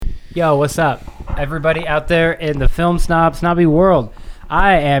Yo, what's up, everybody out there in the film snobby world?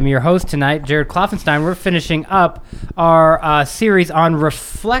 I am your host tonight, Jared Kloffenstein. We're finishing up our series on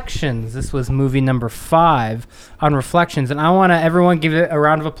Reflections. This was movie number 5 on Reflections, and I want everyone give it a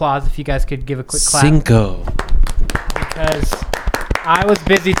round of applause if you guys could give a quick clap. Cinco. Because I was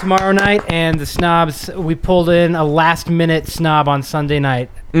busy tomorrow night, and the snobs, we pulled in a last-minute snob on Sunday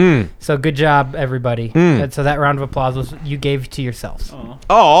night. So good job, everybody. And so that round of applause was you gave to yourselves. So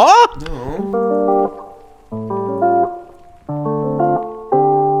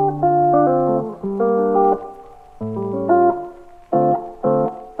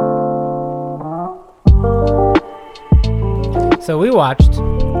we watched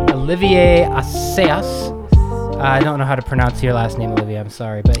Olivier Assayas. I don't know how to pronounce your last name, Olivier. I'm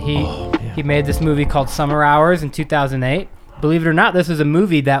sorry, but he made this movie called Summer Hours in 2008. Believe it or not, this is a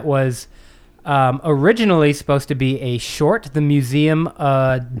movie that was originally supposed to be a short. The Museum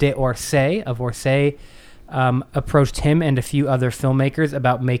d'Orsay of Orsay approached him and a few other filmmakers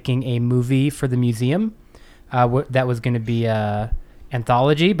about making a movie for the museum that was going to be a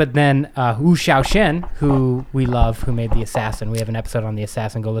anthology. But then Hu Xiaoshen, who we love, who made The Assassin, we have an episode on The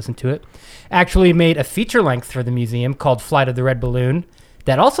Assassin, go listen to it, actually made a feature length for the museum called Flight of the Red Balloon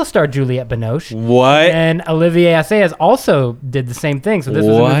that also starred Juliette Binoche. What? And Olivier Assayas also did the same thing. So this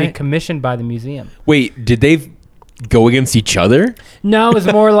was a movie commissioned by the museum. Wait, did they go against each other? No, it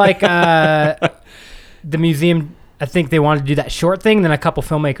was more like the museum. I think they wanted to do that short thing. Then a couple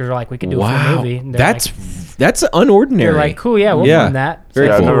filmmakers were like, "We could do a full movie." And that's unordinary. They're like, "Cool, yeah, we'll run that." Very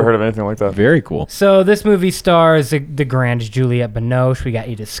Yeah, cool. I've never heard of anything like that. Very cool. So this movie stars the grand Juliette Binoche. We got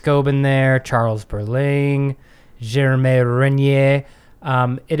Edith Scoben there, Charles Berling, Jeremy Renier.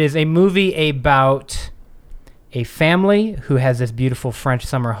 It is a movie about a family who has this beautiful French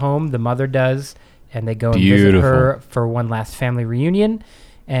summer home. The mother does, and they go and visit her for one last family reunion.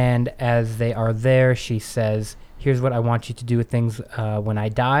 And as they are there, she says, "Here's what I want you to do with things when I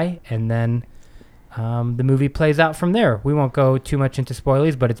die." And then the movie plays out from there. We won't go too much into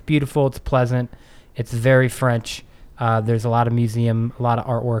spoilers, but it's beautiful. It's pleasant. It's very French. There's a lot of museum, a lot of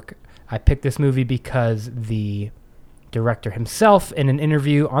artwork. I picked this movie because the director himself, in an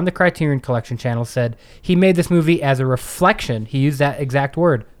interview on the Criterion Collection channel, said he made this movie as a reflection. He used that exact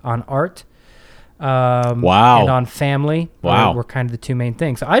word on art. And on family. Were kind of the two main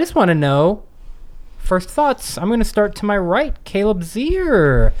things. So I just want to know, first thoughts. I'm going to start to my right. Caleb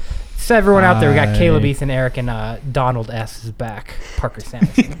Zier. So everyone out there, we got Caleb, Ethan, Eric, and Donald S. is back. Parker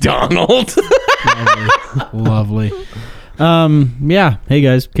Sanderson. Donald. Lovely. Yeah. Hey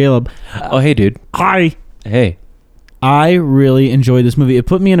guys, Caleb. Oh, hey, dude. Hi. Hey. I really enjoyed this movie. It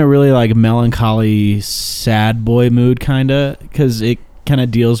put me in a really like melancholy, sad boy mood, kinda, because it kind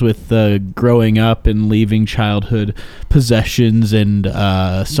of deals with growing up and leaving childhood possessions, and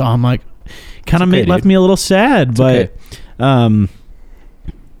so I'm like, kind of left me a little sad, but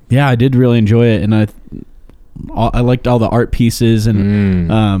yeah, I did really enjoy it, and I liked all the art pieces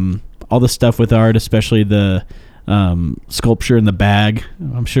and all the stuff with art, especially the sculpture in the bag.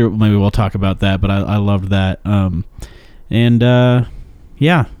 I'm sure maybe we'll talk about that, but I loved that.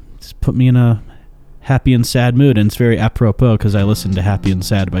 Yeah, it's put me in a happy and sad mood, and it's very apropos because I listened to Happy and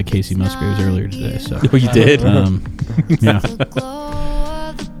Sad by Casey Musgraves earlier today. So Oh, you did? Yeah.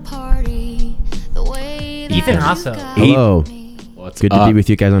 Ethan Hasso. Hello. What's Good to be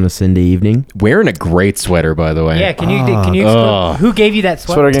with you guys on a Sunday evening. Wearing a great sweater, by the way. Yeah, can you explain who gave you that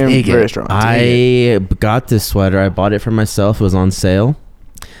sweater? Sweater game, very strong. I got this sweater. I bought it for myself. It was on sale.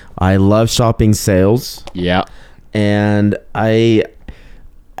 I love shopping sales. Yeah. And I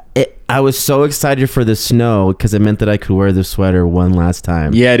was so excited for the snow because it meant that I could wear the sweater one last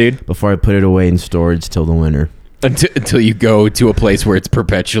time. Yeah, dude. Before I put it away in storage till the winter. Until you go to a place where it's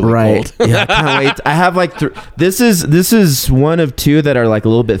perpetually cold. Yeah, I can't wait. I have like this is one of two that are like a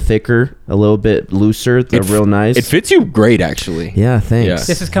little bit thicker, a little bit looser. They're real nice. It fits you great, actually. Yeah, thanks. Yeah.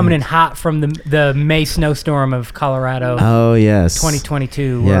 This is coming in hot from the May snowstorm of Colorado. Oh yes,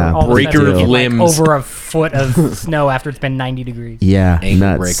 2022. Yeah, where all of a breaker sudden of you get, limbs. like, over a foot of snow after it's been 90 degrees. Yeah, Ankle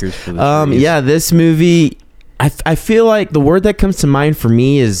nuts. breakers for the trees. Yeah, this movie, I feel like the word that comes to mind for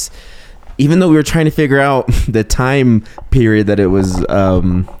me is, even though we were trying to figure out the time period that it was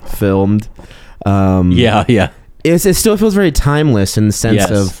filmed, it still feels very timeless in the sense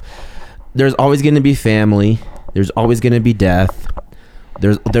of there's always going to be family, there's always going to be death,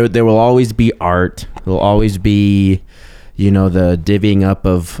 there will always be art, there will always be, the divvying up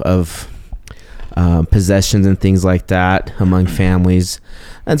of possessions and things like that among families.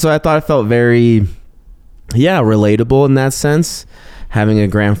 And so I thought it felt very relatable in that sense, having a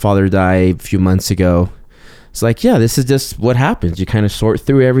grandfather die a few months ago. it's like, yeah, this is just what happens. You kind of sort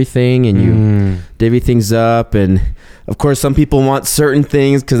through everything and you divvy things up. And of course, some people want certain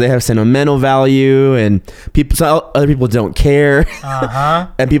things because they have sentimental value, and other people don't care.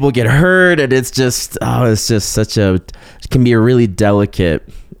 And people get hurt, and it's just it can be a really delicate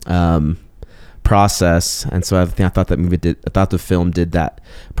process. And so I thought the film did that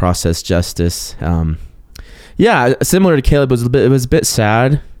process justice. Similar to Caleb, it was a bit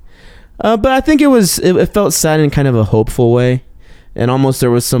sad. But I think it felt sad in kind of a hopeful way. And almost there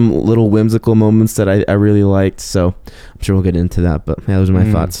was some little whimsical moments that I really liked. So I'm sure we'll get into that. But yeah, those are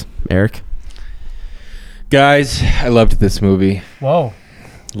my thoughts. Eric? Guys, I loved this movie. Whoa.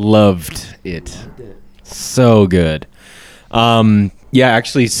 Loved it. So good.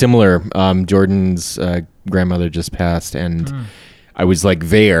 Actually similar. Jordan's grandmother just passed, and I was like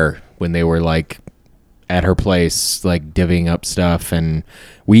there when they were like at her place, like divvying up stuff, and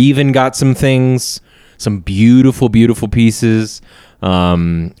we even got some things, some beautiful pieces. It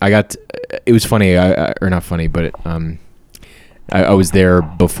was funny, or not funny, but I was there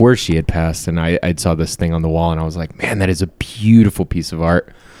before she had passed, and I saw this thing on the wall, and I was like, man, that is a beautiful piece of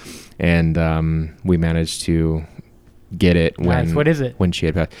art. And we managed to get it what is it? When she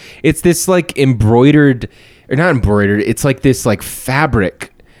had passed. It's this like embroidered, or not embroidered, it's like this like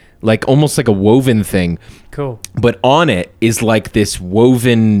fabric, like almost like a woven thing. Cool. But on it is like this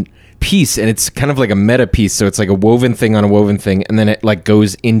woven piece, and it's kind of like a meta piece. So it's like a woven thing on a woven thing, and then it like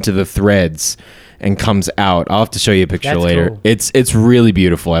goes into the threads and comes out. I'll have to show you a picture later. Cool. It's really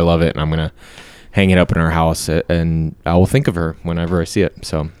beautiful. I love it, and I'm gonna hang it up in our house, and I will think of her whenever I see it.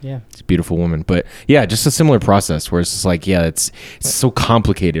 So yeah, it's a beautiful woman. But yeah, just a similar process where it's just like, yeah, it's so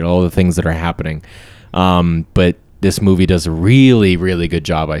complicated, all the things that are happening. But this movie does a really, really good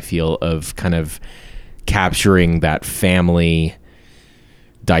job, I feel, of kind of capturing that family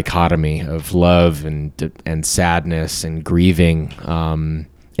dichotomy of love and sadness and grieving, and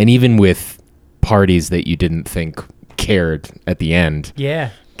even with parties that you didn't think cared at the end. Yeah.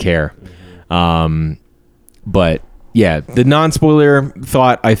 Care. But yeah, the non-spoiler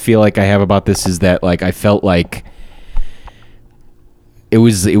thought I feel like I have about this is that like I felt like it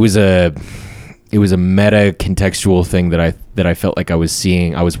was a meta contextual thing that I felt like I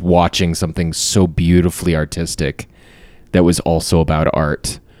was watching something so beautifully artistic that was also about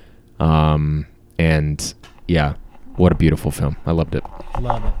art. And yeah, what a beautiful film. I loved it.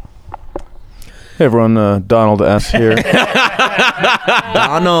 Love it. Hey everyone, Donald S. here.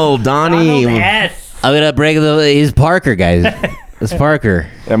 Donnie. Yes. I'm gonna break he's Parker, guys. It's Parker.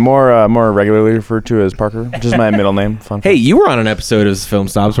 And more regularly referred to as Parker, which is my middle name. Fun Hey, you were on an episode of Film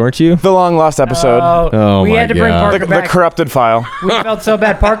Snobs, weren't you? the long lost episode. Oh we my had to bring God. Parker The back. corrupted file. We felt so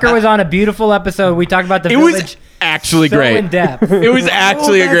bad. Parker was on a beautiful episode. We talked about the It village. was actually so great. in depth. It was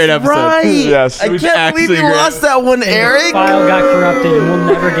actually a great episode. Right. Yes. I was can't believe actually you great. lost that one, The Eric. file got corrupted, and we'll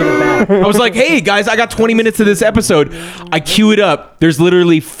never get it back. I was like, hey guys, I got 20 minutes of this episode. I cue it up. There's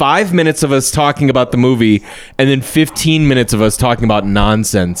literally 5 minutes of us talking about the movie, and then 15 minutes of us talking about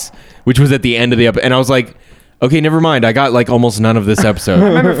nonsense, which was at the end of the episode. And I was like, okay, never mind. I got like almost none of this I episode.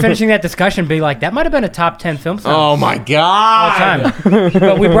 remember finishing that discussion, being like, "That might have been a top 10 film song." Oh my all God. time.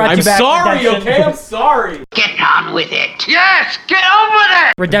 But we brought I'm you back. sorry, Redemption. okay? I'm sorry. Get on with it. Yes, get on with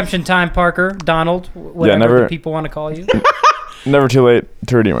it. Redemption time, Parker, Donald, whatever never- the people want to call you. Never too late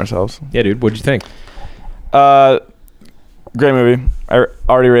to redeem ourselves. Yeah, dude, what'd you think? Great movie. I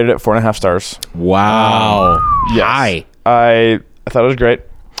already rated it 4.5 stars. Wow. Yes. Hi. I thought it was great.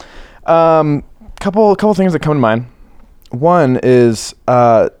 Couple things that come to mind. One is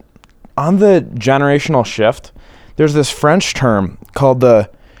on the generational shift, there's this French term called the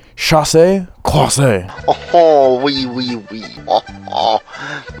chassé croisé. Oh, oui, oui, oui.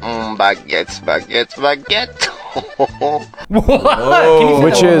 Baguettes, baguettes, baguettes. What? Can you say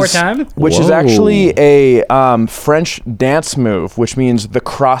Which that one more is time? which is Whoa. actually a French dance move, which means the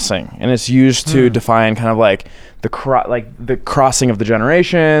crossing, and it's used to define kind of like the crossing of the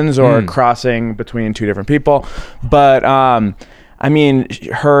generations or crossing between two different people. But I mean,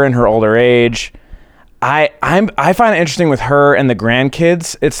 her in her older age, I find it interesting with her and the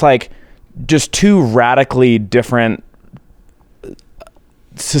grandkids. It's like just two radically different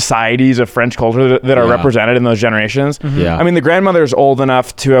societies of French culture that are Yeah. represented in those generations. Yeah. I mean, the grandmother's old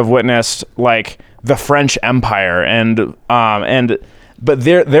enough to have witnessed like the French Empire, but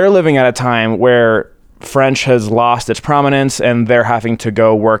they're living at a time where French has lost its prominence, and they're having to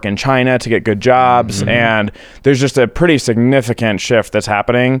go work in China to get good jobs, and there's just a pretty significant shift that's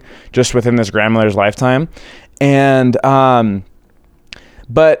happening just within this grandmother's lifetime, and then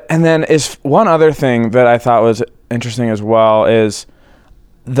is one other thing that I thought was interesting as well is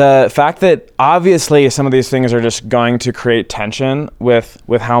the fact that obviously some of these things are just going to create tension with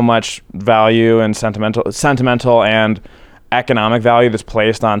how much value and sentimental and economic value that's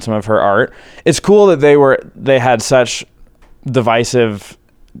placed on some of her art. It's cool that they had such divisive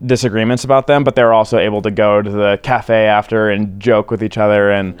disagreements about them, but they were also able to go to the cafe after and joke with each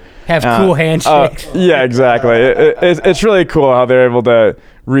other and have cool handshakes. Yeah, exactly. It's really cool how they're able to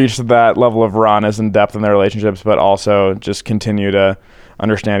reach that level of rawness and depth in their relationships, but also just continue to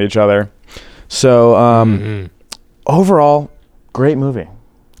understand each other. So overall, great movie.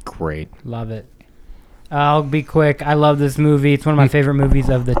 Great. Love it. I'll be quick. I love this movie. It's one of my favorite movies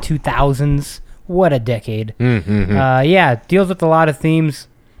of the 2000s. What a decade. Yeah, deals with a lot of themes.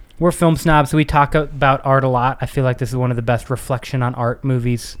 We're film snobs, so we talk about art a lot. I feel like this is one of the best reflection on art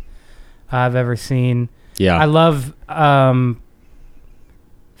movies I've ever seen. Yeah. I love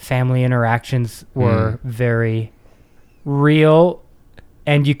family interactions were very real,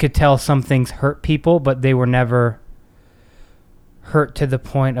 and you could tell some things hurt people, but they were never hurt to the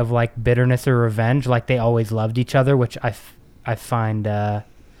point of like bitterness or revenge. Like they always loved each other, which I find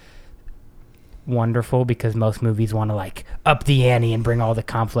wonderful, because most movies want to like up the ante and bring all the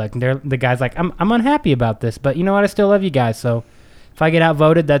conflict, and the guy's like, I'm unhappy about this, but you know what, I still love you guys, so if I get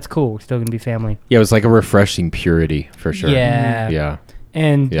outvoted, that's cool, we're still gonna be family. Yeah, it was like a refreshing purity for sure. Yeah.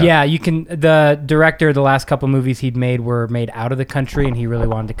 And you can, the director, the last couple movies he'd made were made out of the country, and he really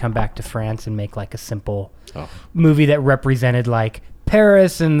wanted to come back to France and make like a simple movie that represented like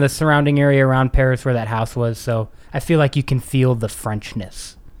Paris and the surrounding area around Paris where that house was. So I feel like you can feel the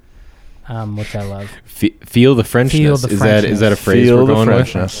Frenchness, which I love. Feel the Frenchness. Feel the Is that a phrase Feel we're the going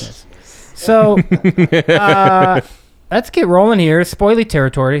Frenchness. with? So let's get rolling here. Spoiler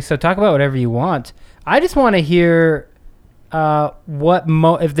territory. So talk about whatever you want. I just want to hear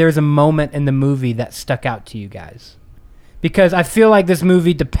if there's a moment in the movie that stuck out to you guys, because I feel like this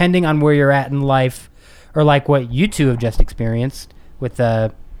movie, depending on where you're at in life, or like what you two have just experienced with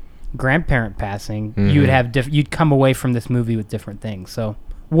the grandparent passing, you would have you'd come away from this movie with different things. So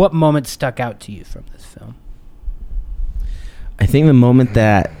what moment stuck out to you from this film? I think the moment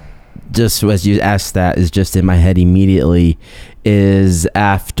that, just as you asked, that is just in my head immediately, is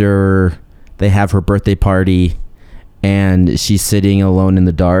after they have her birthday party and she's sitting alone in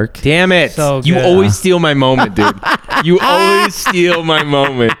the dark. Damn it. So You good. always steal my moment, dude. You always steal my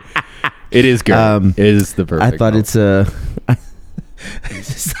moment. It is good. It is the perfect I thought moment.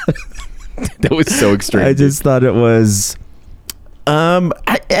 That was so extreme. I just thought it was.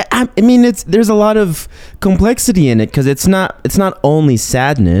 I mean, there's a lot of complexity in it, because it's not only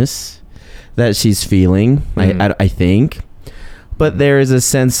sadness that she's feeling. I think, but there is a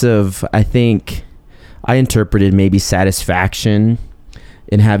sense of, I think, I interpreted maybe satisfaction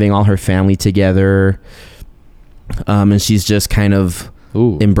in having all her family together, and she's just kind of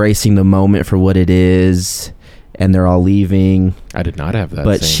embracing the moment for what it is, and they're all leaving. I did not have that.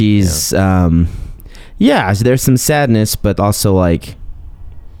 But she's so there's some sadness, but also like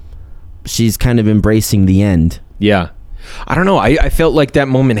she's kind of embracing the end. Yeah. I don't know. I felt like that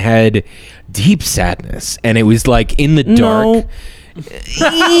moment had deep sadness, and it was like in the dark.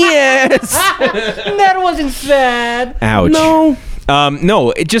 Yes. That wasn't sad. Ouch. No.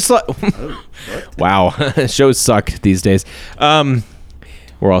 No, it just like wow. Shows suck these days.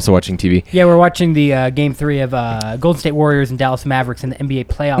 We're also watching TV. Yeah, we're watching the Game 3 of Golden State Warriors and Dallas Mavericks in the NBA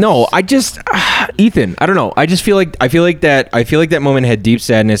playoffs. No, I just Ethan, I don't know. I just feel like that moment had deep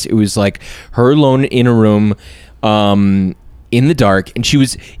sadness. It was like her alone in a room in the dark, and she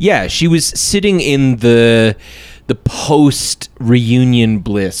was sitting in the post reunion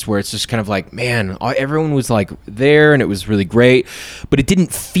bliss, where it's just kind of like, man, everyone was like there and it was really great, but it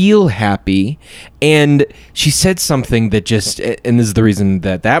didn't feel happy. And she said something that just, and this is the reason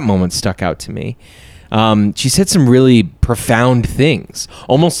that moment stuck out to me. She said some really profound things,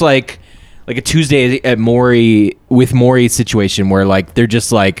 almost like a Tuesday at Maury situation, where like they're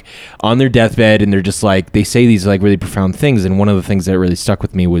just like on their deathbed and they're just like, they say these like really profound things. And one of the things that really stuck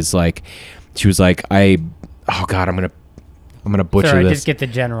with me was like, she was like, oh God, I'm gonna butcher Sorry, this. just get the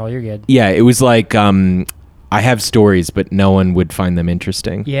general. You're good. Yeah, it was like, I have stories, but no one would find them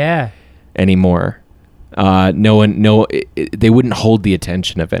interesting. Yeah. Anymore. They wouldn't hold the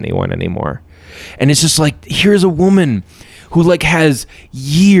attention of anyone anymore. And it's just like, here's a woman who like has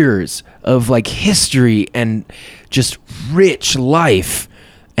years of like history and just rich life,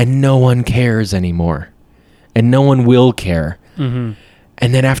 and no one cares anymore, and no one will care. Mm-hmm.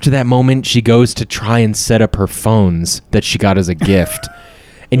 And then after that moment, she goes to try and set up her phones that she got as a gift.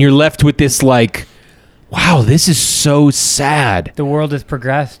 And you're left with this like wow, this is so sad. The world has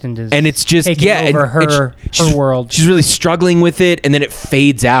progressed and is And it's just taking over her world. She's really struggling with it, and then it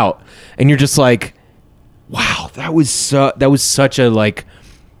fades out, and you're just like, wow, that was such a like.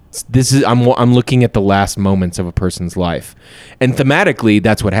 This is I'm looking at the last moments of a person's life, and thematically,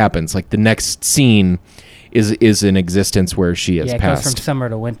 that's what happens. Like the next scene is an existence where she has it passed. goes from summer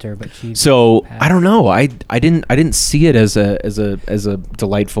to winter, but she. So passed. I don't know. I didn't see it as a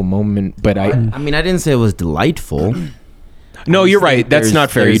delightful moment, but I mean, I didn't say it was delightful. No, you're right. That's There's-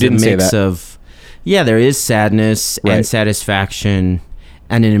 not fair. You there's a didn't say mix that. Of, yeah, there is sadness Right. and satisfaction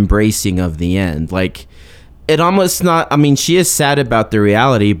and an embracing of the end. Like, it almost not. I mean, she is sad about the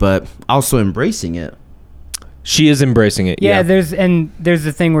reality, but also embracing it. She is embracing it. Yeah, Yeah. there's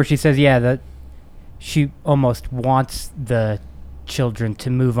the thing where she says, that she almost wants the children to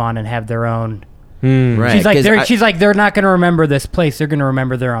move on and have their own. Right. She's like, 'cause they're not going to remember this place. They're going to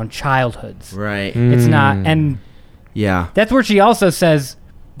remember their own childhoods. right. It's not, and Yeah. that's where she also says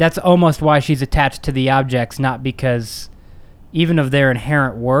that's almost why she's attached to the objects, not because even of their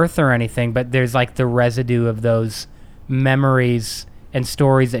inherent worth or anything, but there's like the residue of those memories and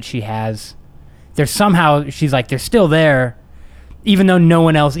stories that she has. There's somehow, she's like, they're still there, even though no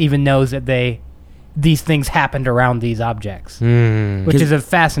one else even knows that these things happened around these objects, which is a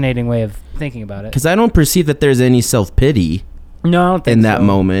fascinating way of thinking about it. Because I don't perceive that there's any self-pity No, I don't think in that so.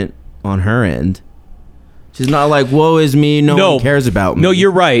 moment on her end. She's not like, woe is me, no one cares about me. No,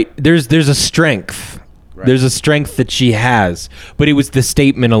 you're right. There's a strength. There's a strength that she has, but it was the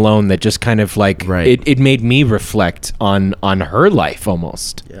statement alone that just kind of like it made me reflect on her life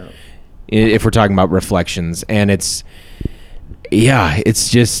almost. Yeah. If we're talking about reflections, and it's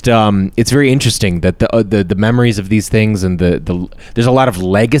just it's very interesting that the memories of these things and the there's a lot of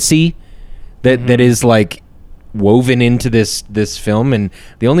legacy that is like woven into this film, and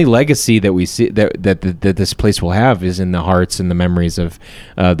the only legacy that we see that this place will have is in the hearts and the memories of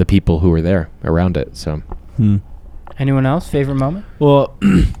the people who were there around it. So Anyone else? Favorite moment? Well,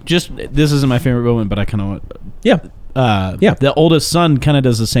 just this isn't my favorite moment, but I kind of want. yeah. The oldest son kind of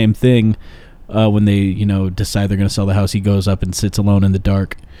does the same thing when they, decide they're going to sell the house. He goes up and sits alone in the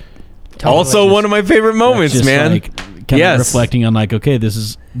dark. Also one of my favorite moments, Just man. like, kind of reflecting on like, okay, this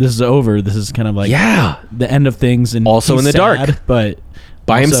is over. This is kind of like the end of things, and Also he's in the dark. sad, but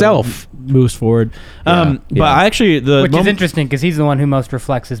By also himself. moves forward. But I actually Which is interesting because he's the one who most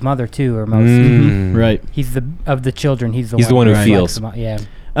reflects his mother too, or most. right. He's of the children. He's the one who reflects feels. the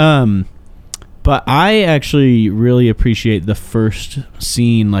yeah. But I actually really appreciate the first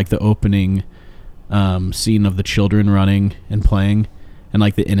scene, like the opening scene of the children running and playing, and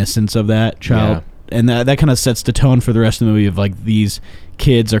like the innocence of that child. And that kind of sets the tone for the rest of the movie of like these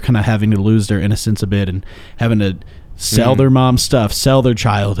kids are kind of having to lose their innocence a bit and having to sell their mom's stuff, sell their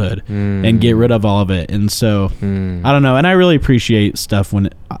childhood, and get rid of all of it. And so I don't know. And I really appreciate stuff when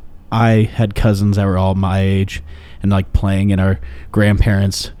I had cousins that were all my age and like playing in our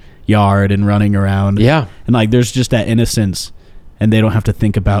grandparents' yard and running around. Yeah. And like there's just that innocence, and they don't have to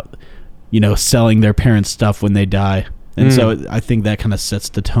think about, selling their parents' stuff when they die. And so I think that kind of sets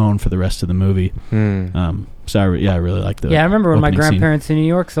the tone for the rest of the movie. So I really like the. Yeah, I remember when my opening scene. grandparents in New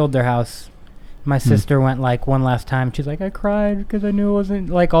York sold their house. My sister went like one last time. She's like, I cried because I knew it wasn't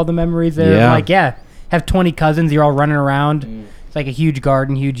like all the memories there. Yeah. Like, have 20 cousins. You're all running around. It's like a huge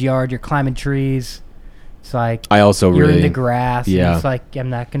garden, huge yard. You're climbing trees. It's like I also you're really in the grass. yeah. And it's like I'm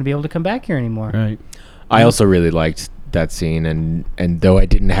not going to be able to come back here anymore. Right. I also really liked that scene, and though I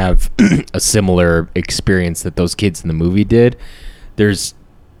didn't have a similar experience that those kids in the movie did, there's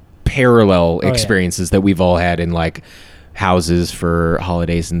parallel experiences that we've all had in like houses for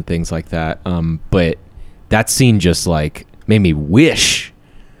holidays and things like that. But that scene just like made me wish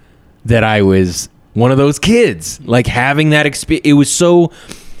that I was one of those kids, like having that experience. It was so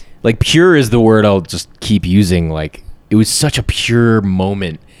like pure is the word I'll just keep using. Like it was such a pure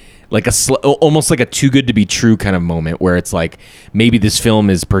moment. Like almost like a too good to be true kind of moment where it's like maybe this film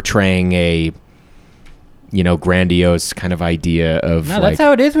is portraying a grandiose kind of idea of No, that's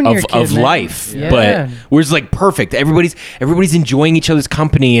how it is when you're a kid, of man. life, Yeah. but where it's like perfect. Everybody's enjoying each other's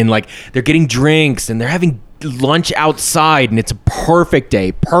company, and like they're getting drinks and they're having lunch outside, and it's a perfect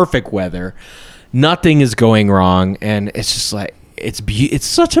day, perfect weather. Nothing is going wrong, and it's just like it's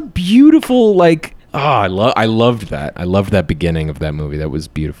such a beautiful like. Oh, I loved that. I loved that beginning of that movie. That was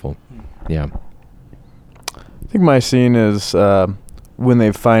beautiful. Yeah. I think my scene is when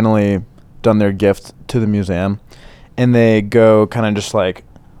they've finally done their gift to the museum, and they go kind of just like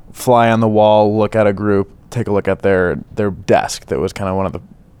fly on the wall, look at a group, take a look at their desk that was kind of one of the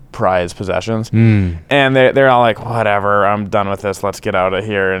prized possessions. Mm. And they're all like, whatever, I'm done with this. Let's get out of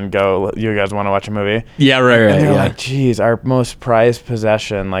here and go. You guys want to watch a movie? Yeah, right. And they're Yeah. like, geez, our most prized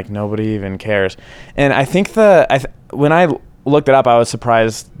possession, like nobody even cares. And I think when I looked it up, I was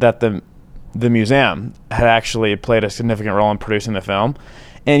surprised that the museum had actually played a significant role in producing the film.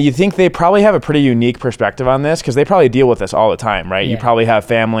 And you think they probably have a pretty unique perspective on this because they probably deal with this all the time, right? Yeah. You probably have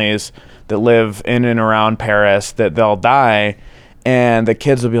families that live in and around Paris that they'll die, and the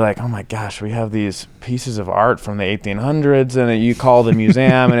kids will be like, oh my gosh, we have these pieces of art from the 1800s, and you call the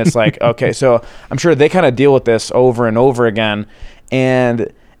museum, and it's like, okay, so I'm sure they kind of deal with this over and over again.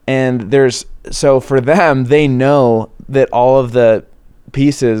 And so for them, they know that all of the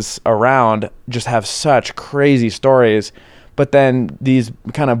pieces around just have such crazy stories. But then these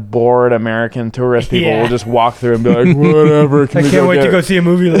kind of bored American tourist people will just walk through and be like, whatever. I can't wait to go see a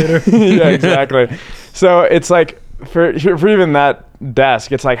movie later. Yeah, exactly. So it's like for even that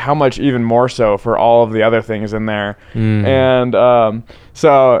desk, it's like how much even more so for all of the other things in there. And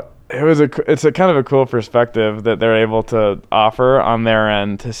so it's a kind of a cool perspective that they're able to offer on their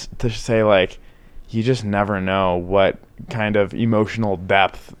end to say like, you just never know what kind of emotional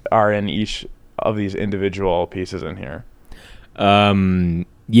depth are in each of these individual pieces in here.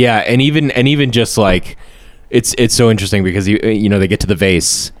 Yeah, and even just like it's so interesting because you know they get to the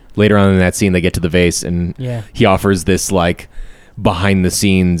vase later on in that scene. They get to the vase and he offers this like behind the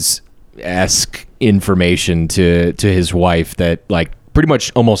scenes esque information to his wife that like pretty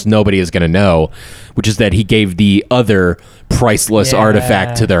much almost nobody is going to know, which is that he gave the other priceless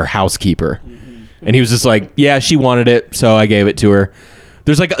artifact to their housekeeper. And he was just like, yeah, she wanted it, so I gave it to her.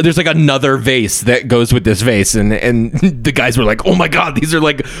 There's like another vase that goes with this vase, and the guys were like, oh my god, these are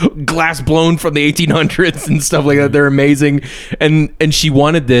like glass blown from the 1800s and stuff like that. They're amazing. And she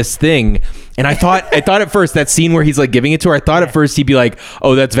wanted this thing, and I thought at first that scene where he's like giving it to her, I thought at first he'd be like,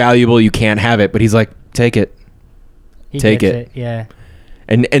 oh, that's valuable, you can't have it, but he's like, take it, take it. Yeah.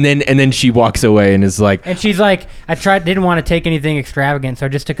 And then she walks away and is like, And she's like, didn't want to take anything extravagant, so I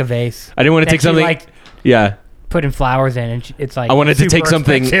just took a vase. I didn't want to that take she, something. like, yeah. putting flowers in, and it's like I wanted to super take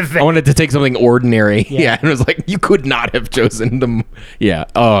something. expensive. I wanted to take something ordinary. Yeah. Yeah, and it was like you could not have chosen them. Yeah.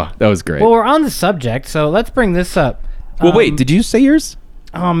 Oh, that was great. Well, we're on the subject, so let's bring this up. Well, wait. Did you say yours?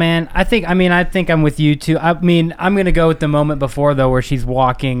 Oh man, I think I'm with you too. I mean, I'm gonna go with the moment before though, where she's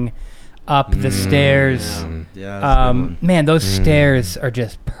walking up the stairs. Man, those stairs are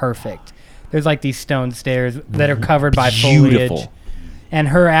just perfect. There's like these stone stairs that are covered by Beautiful. foliage, and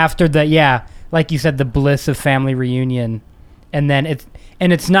her after the like you said, the bliss of family reunion, and then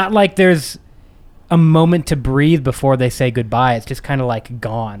it's not like there's a moment to breathe before they say goodbye. It's just kind of like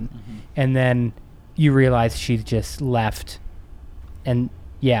gone, and then you realize she's just left, and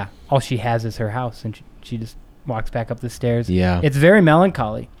all she has is her house, and she just walks back up the stairs. Yeah. It's very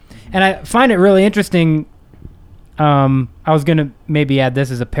melancholy, and I find it really interesting. I was gonna maybe add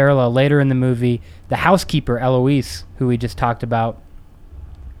this as a parallel later in the movie. The housekeeper Eloise, who we just talked about.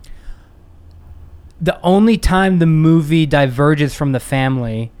 The only time the movie diverges from the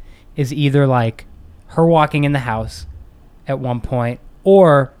family is either like her walking in the house at one point,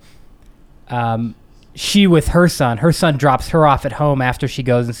 or she with her son. Her son drops her off at home after she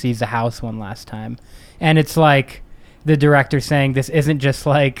goes and sees the house one last time. And it's like the director saying this isn't just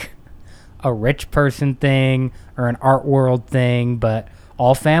like a rich person thing or an art world thing, but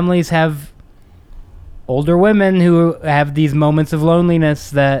all families have older women who have these moments of loneliness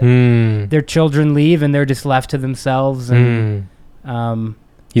that their children leave and they're just left to themselves. And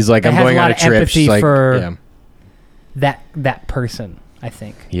he's like, I'm has going a lot on a of trip. empathy She's like, for that person, I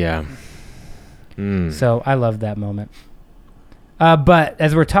think. yeah. So I love that moment. But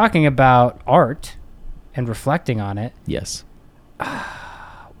as we're talking about art and reflecting on it, Yes.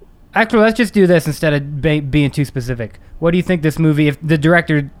 actually, let's just do this instead of being too specific. What do you think this movie, if the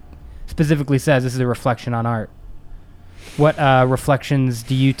director specifically says this is a reflection on art, what reflections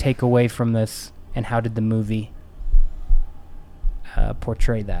do you take away from this, and how did the movie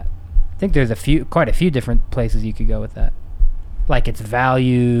portray that? I think there's quite a few different places you could go with that, like its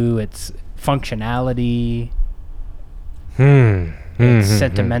value, its functionality, its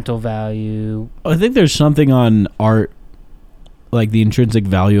sentimental value. I think there's something on art, like the intrinsic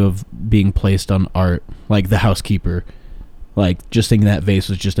value of being placed on art, like the housekeeper, like just thinking that vase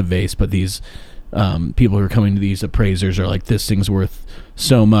was just a vase, but these people who are coming to these appraisers are like, this thing's worth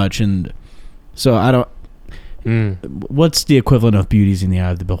so much. And so I don't, what's the equivalent of beauty's in the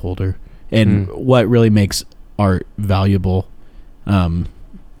eye of the beholder, and what really makes art valuable?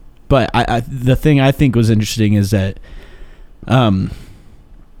 But the thing I think was interesting is that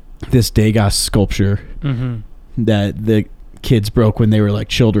this Degas sculpture, that the kids broke when they were like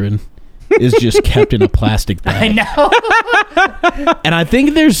children is just kept in a plastic I bag. know. And I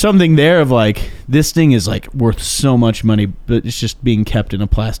think there's something there of like, this thing is like worth so much money, but it's just being kept in a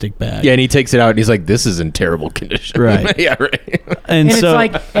plastic bag. Yeah, and he takes it out and he's like, "This is in terrible condition." Right. Yeah, right. And so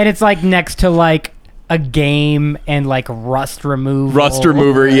and it's like next to like a game and like rust removal. Rust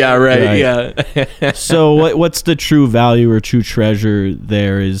remover. Yeah, right. Right. Yeah. so what's the true value or true treasure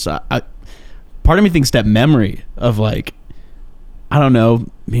there is, part of me thinks that memory of like, I don't know,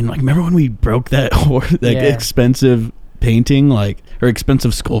 I mean, like, remember when we broke that expensive painting, like, or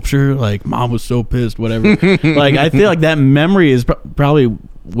expensive sculpture, like mom was so pissed, whatever. Like, I feel like that memory is probably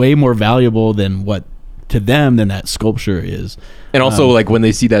way more valuable than what to them than that sculpture is. And also, like, when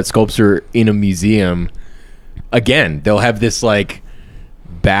they see that sculpture in a museum, again, they'll have this like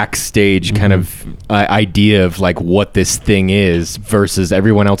backstage kind of idea of like what this thing is versus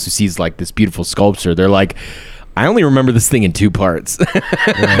everyone else who sees like this beautiful sculpture. They're like, I only remember this thing in 2 parts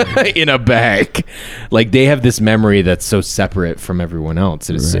in a bag. Like, they have this memory that's so separate from everyone else.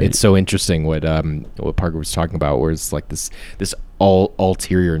 It's so interesting what Parker was talking about, where it's like this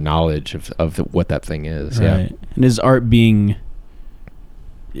ulterior knowledge of what that thing is. Right. Yeah. And is art being,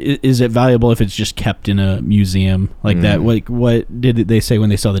 is it valuable if it's just kept in a museum like that? Like, what did they say when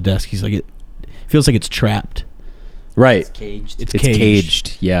they saw the desk? He's like, it feels like it's trapped. Right. Caged. It's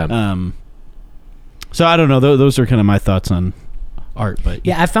caged. Yeah. So I don't know. Those are kind of my thoughts on art. But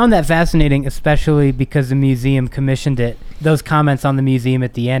Yeah, I found that fascinating, especially because the museum commissioned it. Those comments on the museum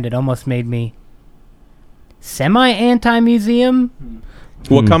at the end, it almost made me semi-anti-museum.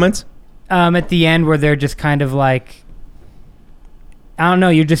 What comments? At the end, where they're just kind of like, I don't know,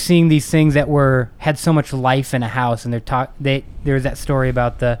 you're just seeing these things that had so much life in a house, and there's that story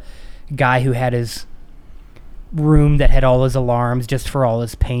about the guy who had his room that had all his alarms just for all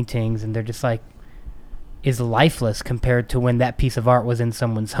his paintings, and they're just like, is lifeless compared to when that piece of art was in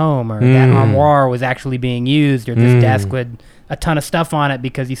someone's home, or that armoire was actually being used, or this desk with a ton of stuff on it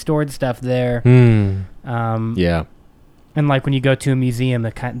because he stored stuff there. Yeah. And like when you go to a museum,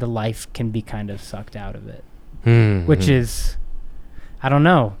 the life can be kind of sucked out of it, which is, I don't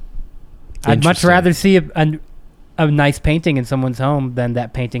know. I'd much Interesting. rather see a nice painting in someone's home than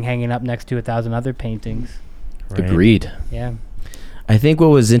that painting hanging up next to 1,000 other paintings. Agreed. Yeah. I think what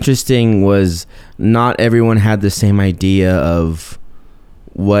was interesting was not everyone had the same idea of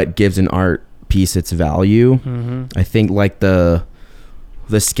what gives an art piece its value. I think like the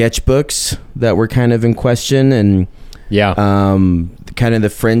sketchbooks that were kind of in question, and Yeah. kind of the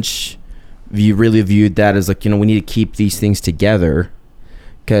French really viewed that as like, we need to keep these things together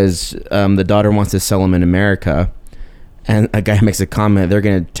because the daughter wants to sell them in America, and a guy makes a comment, they're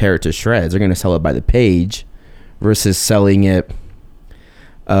going to tear it to shreds. They're going to sell it by the page versus selling it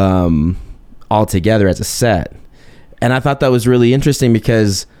all together as a set. And I thought that was really interesting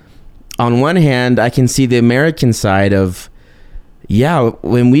because on one hand, I can see the American side of,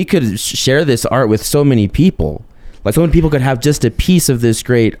 when we could share this art with so many people, like so many people could have just a piece of this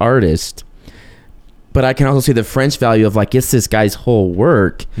great artist. But I can also see the French value of like, it's this guy's whole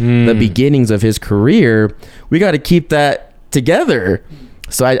work, the beginnings of his career. We got to keep that together.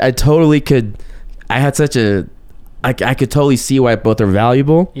 So I totally could, I could totally see why both are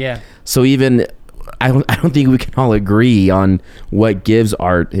valuable. Yeah. So even, I don't think we can all agree on what gives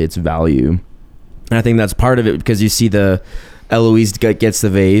art its value. And I think that's part of it because you see Eloise gets the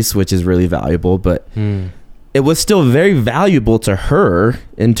vase, which is really valuable, but it was still very valuable to her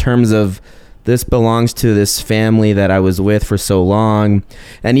in terms of this belongs to this family that I was with for so long.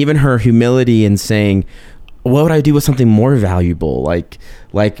 And even her humility in saying, what would I do with something more valuable? Like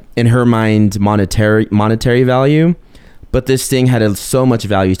in her mind, monetary value, but this thing had so much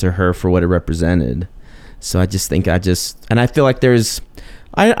value to her for what it represented. So I just think and I feel like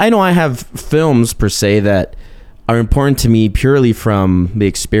I know I have films per se that are important to me purely from the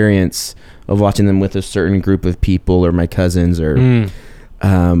experience of watching them with a certain group of people or my cousins or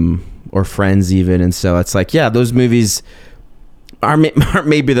friends even. And so it's like, those movies aren't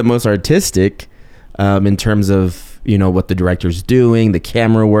maybe the most artistic in terms of, what the director's doing, the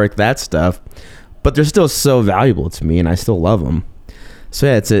camera work, that stuff, but they're still so valuable to me and I still love them. So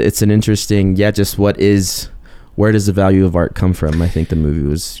it's an interesting, just where does the value of art come from? I think the movie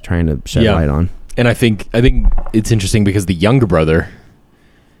was trying to shed light on. And I think it's interesting because the younger brother,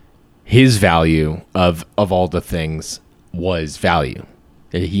 his value of all the things was value.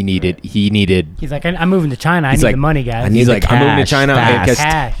 He needed. He's like, I'm moving to China. I need the money, guys. He's like, I'm moving to China.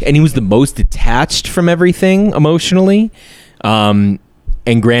 And he was the most detached from everything emotionally. And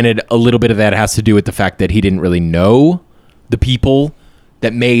granted, a little bit of that has to do with the fact that he didn't really know the people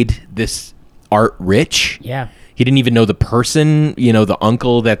that made this art rich. Yeah. He He didn't even know the person, the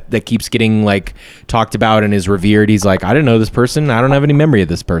uncle that keeps getting like talked about and is revered. He's like, I don't know this person. I don't have any memory of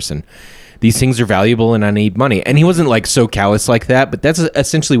this person. These things are valuable and I need money. And he wasn't like so callous like that, but that's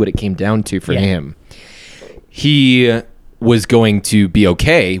essentially what it came down to for him. He was going to be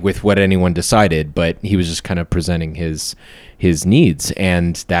okay with what anyone decided, but he was just kind of presenting his needs,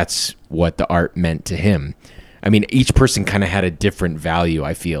 and that's what the art meant to him. I mean, each person kind of had a different value,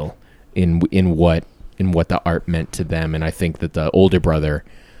 I feel, in what the art meant to them. And I think that the older brother,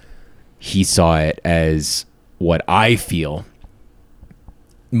 he saw it as what I feel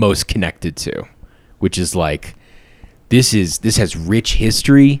most connected to, which is like, this has rich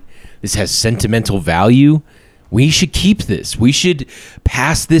history, this has sentimental value. We should keep this. We should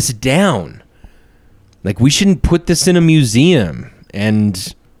pass this down. Like, we shouldn't put this in a museum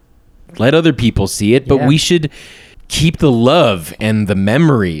and let other people see it, but we should keep the love and the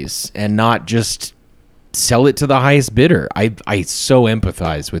memories and not just sell it to the highest bidder. I so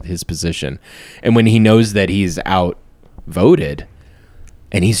empathize with his position. And when he knows that he's outvoted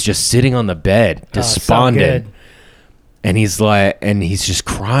and he's just sitting on the bed, despondent, and he's just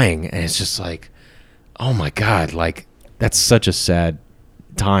crying, and it's just like, oh my God, like, that's such a sad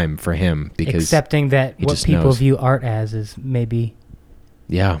time for him, because accepting that what people knows. view art as is maybe,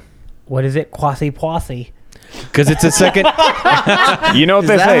 what is it, quasi-poissy? Because it's a second. You know what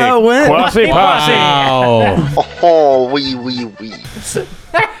they that say? how it went? Quasi-posse. Wow. Oh, oui.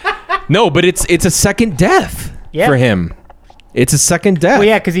 No, but it's a second death for him. It's a second death. Well,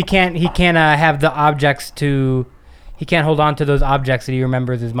 yeah, because he can't have the objects to. He can't hold on to those objects that he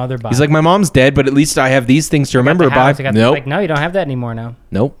remembers his mother by. He's like, my mom's dead, but at least I have these things to remember her by. Nope. Like, no, you don't have that anymore now.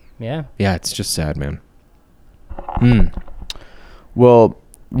 Nope. Yeah. Yeah, it's just sad, man. Well,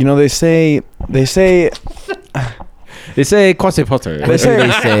 they say They say quasi potter. They say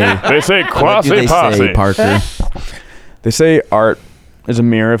What do they quasi-posse. say, Parker? They say art is a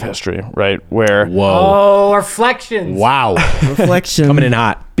mirror of history, right? Where Whoa. Oh, reflections. Wow. Reflection. Coming in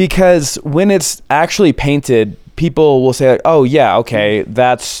hot. because when it's actually painted, people will say like, "Oh yeah, okay,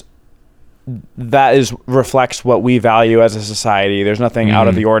 that reflects what we value as a society. There's nothing out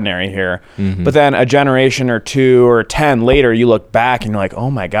of the ordinary here." But then a generation or 2 or 10 later, you look back and you're like,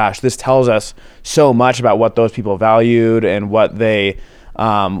 "Oh my gosh, this tells us so much about what those people valued and what the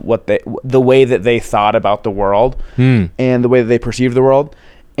way that they thought about the world and the way that they perceived the world."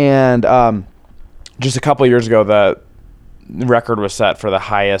 And just a couple of years ago, the record was set for the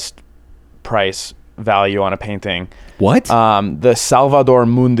highest price value on a painting. What? The Salvator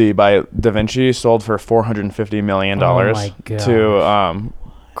Mundi by Da Vinci sold for $450 million Oh my God. to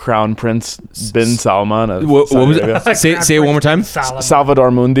Crown Prince bin Salman of what Saudi was Arabia. it? Say it one more time. Salvador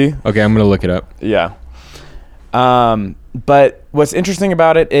Mundi. Okay, I'm going to look it up. Yeah. But what's interesting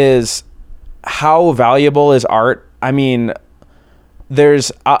about it is how valuable is art. I mean,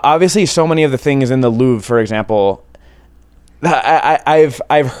 there's obviously so many of the things in the Louvre, for example.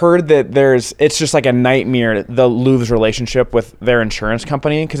 I've heard that it's just like a nightmare, the Louvre's relationship with their insurance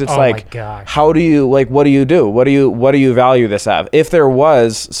company, because it's my gosh. how do you what do you do? What do you value this at? If there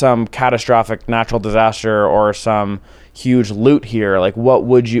was some catastrophic natural disaster or some huge loot here, like what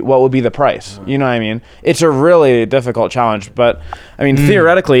would be the price? You know what I mean? It's a really difficult challenge, but I mean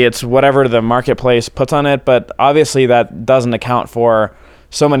theoretically it's whatever the marketplace puts on it, but obviously that doesn't account for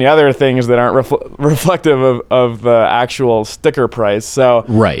so many other things that aren't reflective of the actual sticker price. So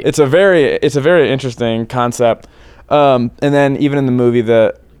Right. it's a very interesting concept. And then even in the movie,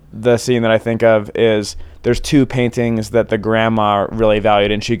 the scene that I think of is there's 2 paintings that the grandma really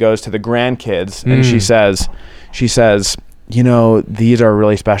valued, and she goes to the grandkids and she says, these are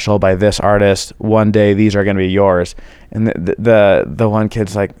really special by this artist. One day these are going to be yours. And the one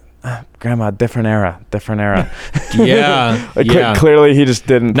kid's like, Grandma, different era. Yeah. Yeah. Clearly he just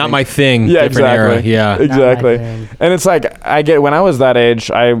didn't. Not think- my thing. Yeah, Different exactly. era. Yeah. Exactly. thing. And it's like, I get, when I was that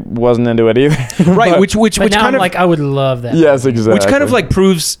age, I wasn't into it either. Right. But- Which But now kind I'm of like, I would love that. yes, exactly. Which kind of like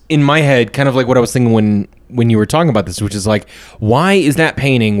proves in my head kind of like what I was thinking when you were talking about this, which is like, why is that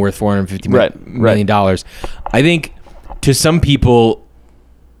painting worth $450 million? I think to some people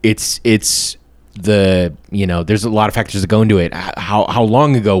it's there's a lot of factors that go into it. How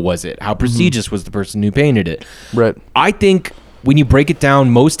long ago was it? How prestigious was the person who painted it? Right. I think when you break it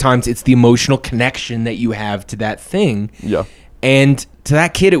down, most times it's the emotional connection that you have to that thing. Yeah. And to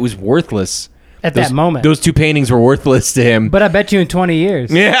that kid, it was worthless. At that moment. Those 2 paintings were worthless to him. But I bet you in 20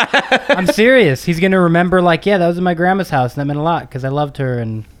 years. Yeah. I'm serious. He's going to remember like, yeah, that was in my grandma's house and that meant a lot because I loved her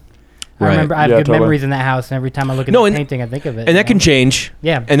and I Right. remember I have Yeah, good totally. memories in that house and every time I look at No, the and- painting I think of it. And that can change.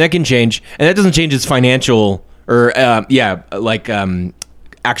 Yeah. And that can change. And that doesn't change his financial or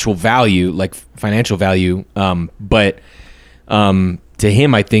actual value, like financial value. But to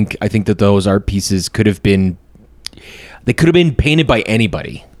him, I think that those art pieces could have been painted by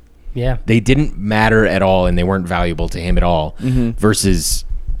anybody. Yeah. They didn't matter at all, and they weren't valuable to him at all. Versus,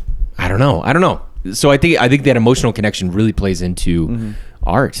 I don't know. So I think that emotional connection really plays into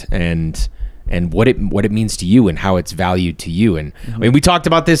art and what it means to you and how it's valued to you. And I mean, we talked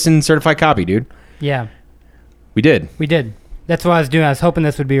about this in Certified Copy, dude. Yeah. We did. That's what I was doing. I was hoping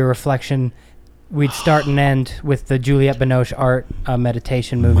this would be a reflection. We'd start and end with the Juliette Binoche art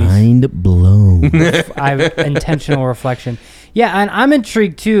meditation movies. Mind blown. Intentional reflection. Yeah, and I'm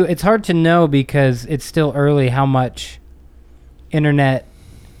intrigued too. It's hard to know because it's still early how much internet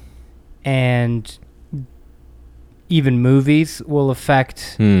and even movies will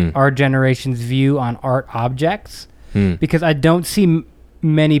affect our generation's view on art objects. Because I don't see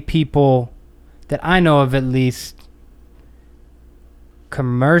many people that I know of, at least,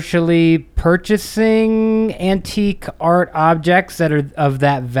 commercially purchasing antique art objects that are of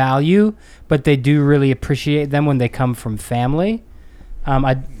that value, but they do really appreciate them when they come from family.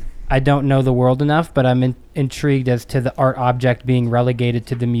 I don't know the world enough, but I'm intrigued as to the art object being relegated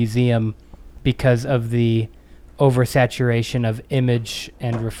to the museum because of the oversaturation of image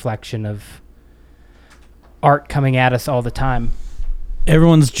and reflection of art coming at us all the time.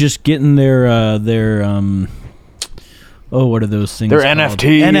 Everyone's just getting their what are those things? They're called?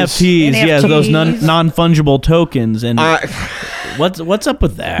 NFTs. NFTs, yes, those NFTs. non-fungible tokens. And what's up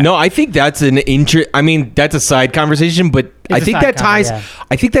with that? No, I think that's that's a side conversation, but I think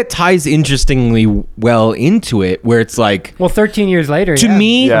that ties interestingly well into it, where it's like, well, 13 years later, to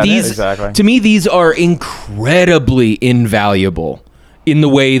me these are incredibly invaluable in the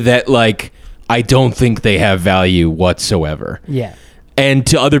way that, like, I don't think they have value whatsoever. Yeah. And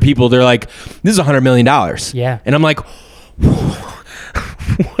to other people, they're like, this is $100 million. Yeah. And I'm like, why?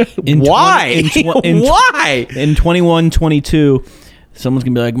 Why? In 2122, someone's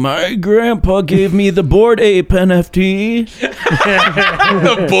going to be like, my grandpa gave me the Bored Ape NFT.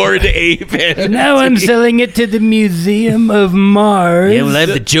 The Bored Ape NFT. Now I'm selling it to the Museum of Mars. Yeah, we'll have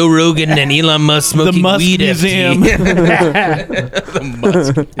the Joe Rogan and Elon Musk smoking Musk weed Museum. The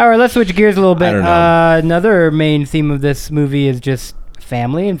Musk. All right, let's switch gears a little bit. I don't know. Another main theme of this movie is just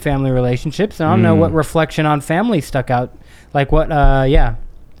family and family relationships. And I don't know what reflection on family stuck out. Like what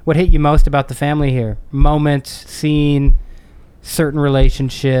hit you most about the family here? Moment, scene, certain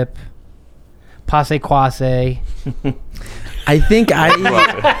relationship, passe quasse. I think I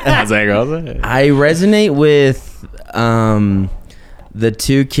resonate with the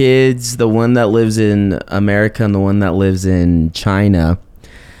two kids, the one that lives in America and the one that lives in China,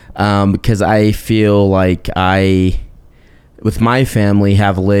 because I feel like with my family,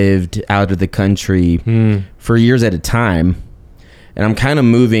 have lived out of the country for years at a time, and I'm kind of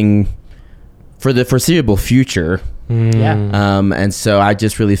moving for the foreseeable future. Yeah. And so I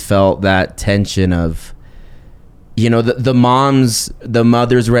just really felt that tension of, the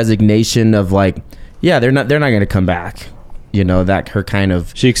mother's resignation of, like, yeah, they're not going to come back. That her kind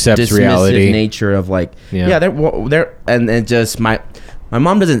of, she accepts dismissive reality nature of, like, they're and just my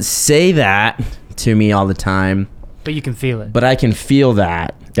mom doesn't say that to me all the time, But you can feel it. but I can feel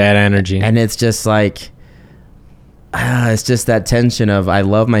that energy. and it's just like, it's just that tension of, I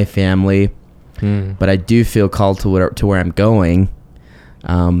love my family, but I do feel called to where I'm going.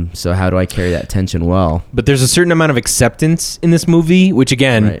 So how do I carry that tension well? But there's a certain amount of acceptance in this movie, which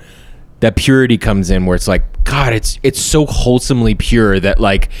again, Right. that purity comes in, where it's like, God, it's so wholesomely pure that,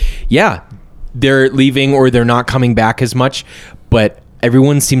 like, yeah, they're leaving or they're not coming back as much, but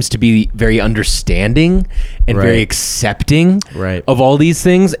everyone seems to be very understanding and very Right. accepting Right. of all these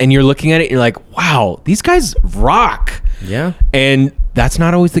things. And you're looking at it and you're like, wow, these guys rock. Yeah. And that's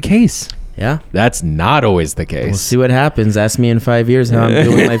not always the case. Yeah. That's not always the We'll case. see what happens. Ask me in 5 years how I'm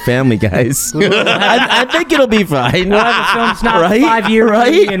doing with my family, guys. I think it'll be fine. We'll have a film snot Right? 5-year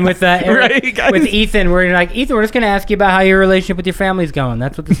Right? reunion with Eric, Right, guys? with Ethan, where you're like, Ethan, we're just gonna ask you about how your relationship with your family's going.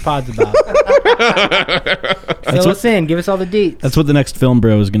 That's what this pod's about. Fill us in. Give us all the deets. That's what the next film,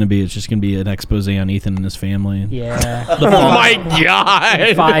 bro, is going to be. It's just going to be an expose on Ethan and his family. Yeah. Oh my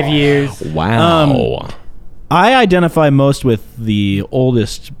God. 5 years. Wow. I identify most with the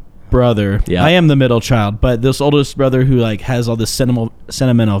oldest brother. Yeah. I am the middle child, but this oldest brother who, like, has all this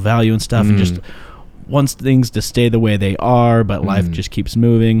sentimental value and stuff, and just wants things to stay the way they are, but life just keeps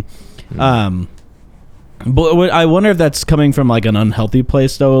moving. But I wonder if that's coming from, like, an unhealthy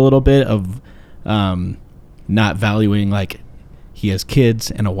place, though, a little bit of not valuing, like, he has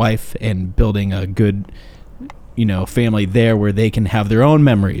kids and a wife and building a good, family there where they can have their own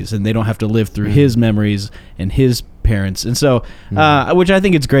memories and they don't have to live through his memories and his parents. And so, which I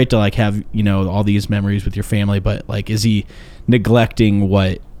think it's great to like have, you know, all these memories with your family, but like, is he neglecting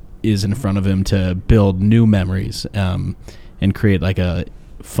what is in front of him to build new memories, and create like a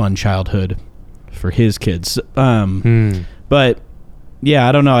fun childhood for his kids? But yeah,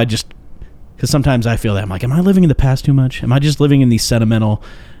 I don't know. Because sometimes I feel that I'm like, am I living in the past too much? Am I just living in these sentimental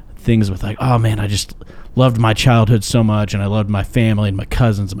things with like, oh man, I just loved my childhood so much, and I loved my family and my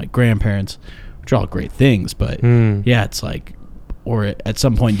cousins and my grandparents, which are all great things. But yeah, it's like, or at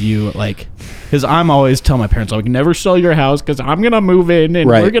some point do you like, because I'm always telling my parents, like, never sell your house because I'm gonna move in and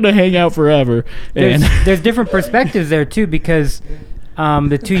we're gonna hang out forever. And There's different perspectives there too, because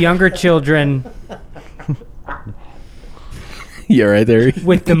the two younger children Yeah, right there.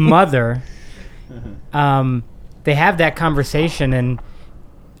 with the mother, they have that conversation, and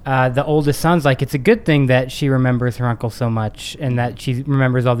the oldest son's like, it's a good thing that she remembers her uncle so much and that she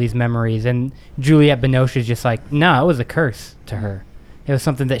remembers all these memories. And Juliette Binoche is just like, no, it was a curse to her. It was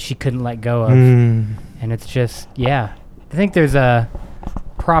something that she couldn't let go of. And it's just, yeah. I think there's a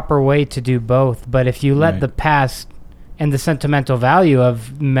proper way to do both. But if you let the past and the sentimental value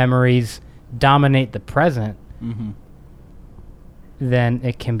of memories dominate the present, then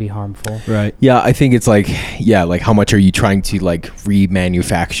it can be harmful. right, Yeah, I think it's like, like how much are you trying to like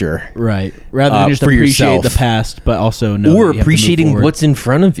remanufacture? right, rather than just for appreciate yourself. the past, but also know Or that you have to move appreciating forward. what's in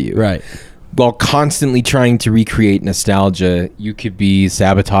front of you. right. While constantly trying to recreate nostalgia, you could be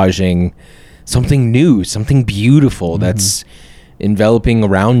sabotaging something new, something beautiful that's enveloping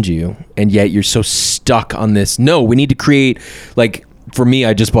around you. And yet you're so stuck on this. No, we need to create, like, for me,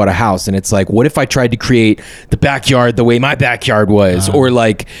 I just bought a house, and it's like, what if I tried to create the backyard the way my backyard was? Or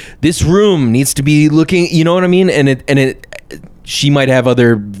like, this room needs to be looking, you know what I mean? And she might have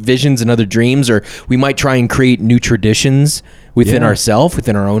other visions and other dreams, or we might try and create new traditions within ourselves,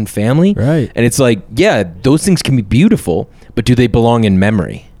 within our own family. Right. And it's like, yeah, those things can be beautiful, but do they belong in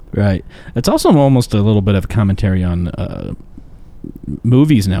memory? Right. It's also almost a little bit of a commentary on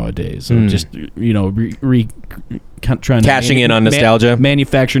movies nowadays. So just, you know, trying Cashing to in on nostalgia.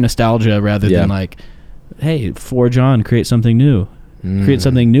 manufacture nostalgia rather than like, hey, forge on, create something new. Create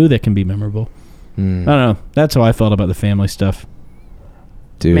something new that can be memorable. I don't know. That's how I felt about the family stuff.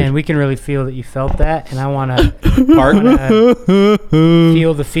 Dude. Man, we can really feel that you felt that, and I want to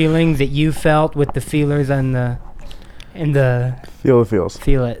feel the feelings that you felt with the feelers and the Feel the feels.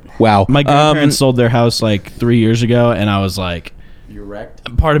 feel it. Wow. My grandparents sold their house like 3 years ago, and I was like, You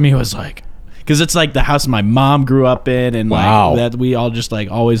wrecked? part of me was like, because it's like the house my mom grew up in, and Wow. like that we all just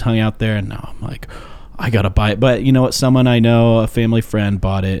like always hung out there. And now I'm like, I gotta buy it. But you know what? Someone I know, a family friend,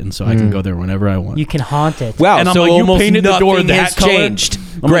 bought it, and so I can go there whenever I want. You can haunt it. Wow. And I'm so like, you almost painted the door nothing that has color? changed.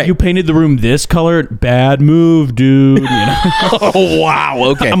 I'm Great. like, you painted the room this color? Bad move, dude. You know? Oh, wow.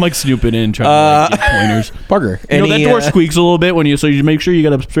 Okay. I'm like snooping in, trying to like, get pointers. Parker. You know, that door squeaks a little bit when you, so you make sure you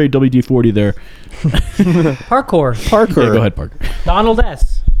got a straight WD-40 there. Parkour. Parker. Yeah, go ahead, Parker. Donald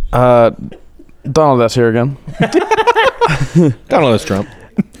S. Donald S. here again. Donald S. Trump.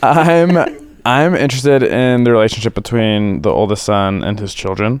 I'm interested in the relationship between the oldest son and his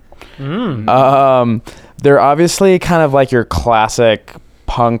children. They're obviously kind of like your classic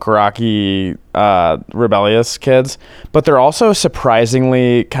punk rocky rebellious kids, but they're also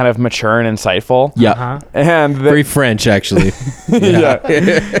surprisingly kind of mature and insightful. Yeah. Uh-huh. And Very French, actually. yeah.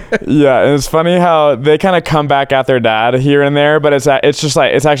 And it's funny how they kind of come back at their dad here and there, but it's just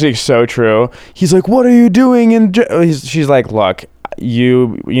like, it's actually so true. He's like, what are you doing? And she's like, look,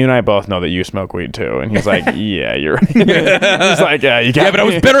 you and I both know that you smoke weed too. And he's like, yeah, you're right. He's like, yeah, you got Yeah, but I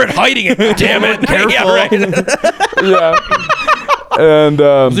was better at hiding it. Damn it. Yeah, right. yeah. And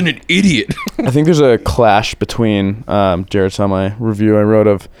I wasn't an idiot. I think there's a clash between Jared saw my review I wrote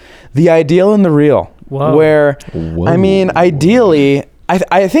of the ideal and the real. Whoa. Where, I mean, ideally,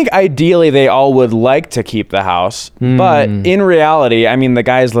 I think ideally they all would like to keep the house, but in reality, I mean, the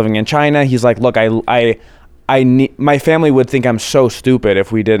guy's living in China. He's like, look, I need, my family would think I'm so stupid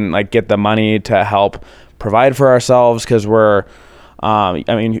if we didn't like get the money to help provide for ourselves, because we're I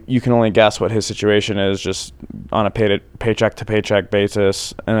mean, you can only guess what his situation is, just on a paycheck to paycheck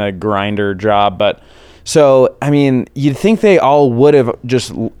basis and a grinder job. But so, I mean, you'd think they all would have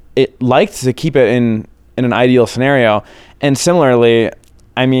just liked to keep it in an ideal scenario. And similarly,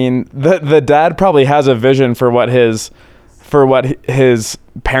 I mean, the dad probably has a vision for what his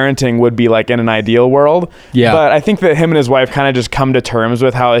parenting would be like in an ideal world. Yeah. But I think that him and his wife kind of just come to terms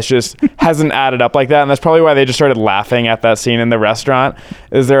with how it's just hasn't added up like that. And that's probably why they just started laughing at that scene in the restaurant.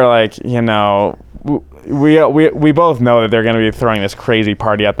 Is they're like, you know, we both know that they're going to be throwing this crazy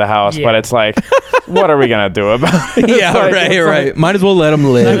party at the house, but it's like, what are we going to do about it? Yeah, It's like- right, it's right. like- Might as well let them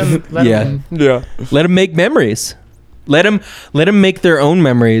live. Let 'em yeah. Let them make memories. Let them make their own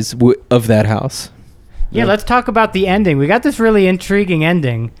memories of that house. Yeah, let's talk about the ending. We got this really intriguing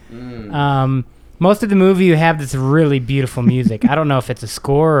ending. Most of the movie, you have this really beautiful music. I don't know if it's a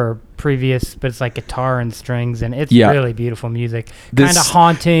score or previous, but it's like guitar and strings, and it's really beautiful music. Kind of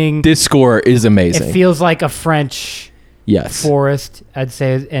haunting. This score is amazing. It feels like a French forest, I'd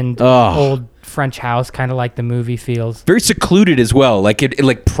say, and old French house, kind of like the movie feels. Very secluded as well. Like it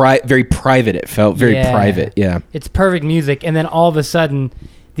very private. It felt very private. Yeah. It's perfect music, and then all of a sudden,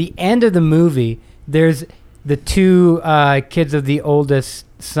 the end of the movie, there's the two kids of the oldest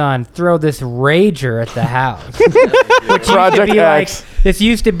son throw this rager at the house. Which Project used to be X. like, this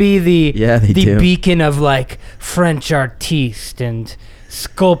used to be the do. beacon of like French artistes and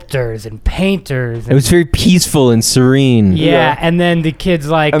sculptors and painters. It was very peaceful and serene. Yeah, and then the kids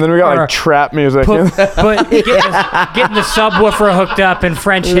like, And then we got like trap music. getting the subwoofer hooked up, and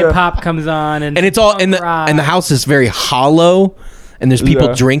French hip hop comes on, and And it's all and the house is very hollow, and there's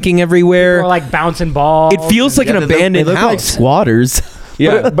people drinking everywhere. or like bouncing balls. It feels like an abandoned they look like house. squatters.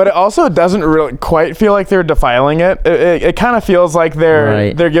 Yeah. But it also doesn't really quite feel like they're defiling it. It kind of feels like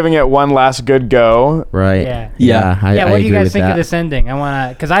they're giving it one last good go. Right. Yeah. I What do you agree guys with think that. of this ending? I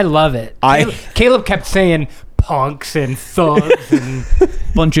wanna, cause I love it. I- Caleb kept saying punks and thugs, and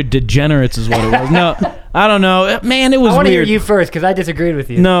Bunch of degenerates is what it was. No, I don't know, man. It was I want to hear weird. you first, cause I disagreed with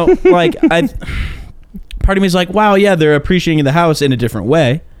you. No, like part of me is like, wow, yeah, they're appreciating the house in a different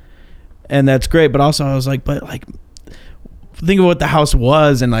way, and that's great. But also, I was like, but like, think of what the house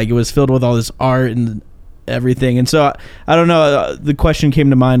was, and like it was filled with all this art and everything. And so I don't know. The question came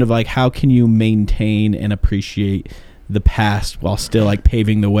to mind of like, how can you maintain and appreciate the past while still like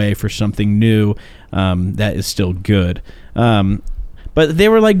paving the way for something new that is still good. But they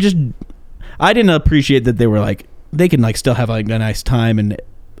were like, just, I didn't appreciate that they were like, they can like still have like a nice time and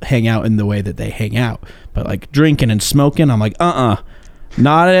hang out in the way that they hang out, but like drinking and smoking, I'm like,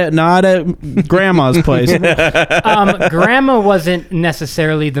 not at grandma's place. Grandma wasn't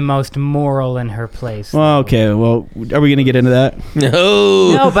necessarily the most moral in her place. Well, okay, well, are we gonna get into that?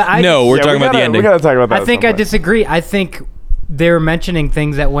 No, but we're talking about the We ending. gotta talk about that. I think I disagree. I think they were mentioning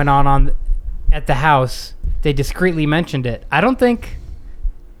things that went on at the house. They discreetly mentioned it. I don't think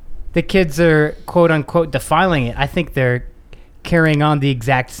the kids are quote unquote defiling it. I think they're carrying on the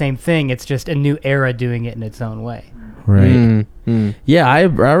exact same thing. It's just a new era doing it in its own way. Right. Yeah, I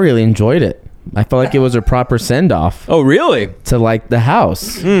really enjoyed it. I felt like it was a proper send off Oh, really? to like the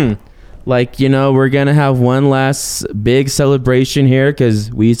house. Like, you know, we're gonna have one last big celebration here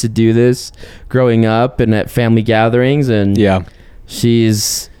because we used to do this growing up and at family gatherings, and Yeah.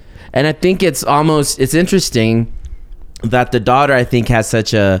 and I think it's interesting that the daughter, I think, has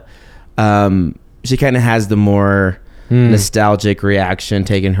such a she kind of has the more nostalgic reaction,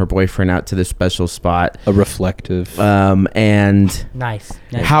 taking her boyfriend out to the special spot, A reflective. and Nice.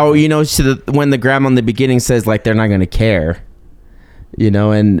 how, you know, when the grandma in the beginning says like they're not going to care, you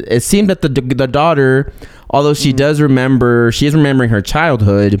know, and it seemed that the daughter, although she does remember, she is remembering her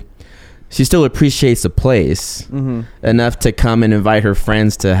childhood, she still appreciates the place enough to come and invite her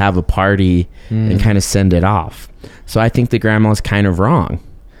friends to have a party and kind of send it off. So I think the grandma's kind of wrong.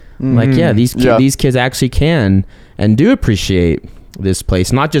 Like, these kids actually can and do appreciate this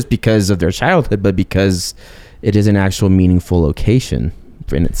place, not just because of their childhood, but because it is an actual meaningful location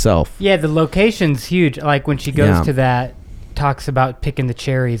in itself. Yeah, the location's huge. Like when she goes to that, talks about picking the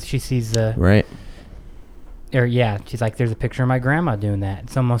cherries, she sees the Right. she's like, there's a picture of my grandma doing that.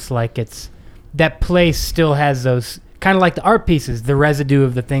 It's almost like that place still has those, kind of like the art pieces, the residue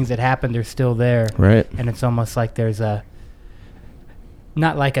of the things that happened are still there. Right. And it's almost like there's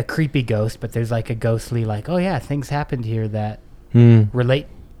not like a creepy ghost, but there's like a ghostly, like, oh yeah, things happened here that relate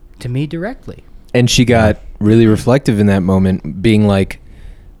to me directly. And she got really reflective in that moment, being like,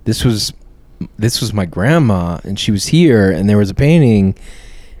 this was my grandma, and she was here, and there was a painting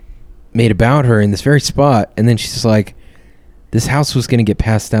made about her in this very spot. And then she's like, this house was going to get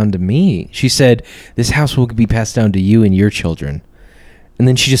passed down to me. She said, this house will be passed down to you and your children. And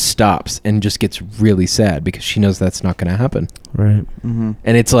then she just stops and just gets really sad because she knows that's not going to happen. Right. And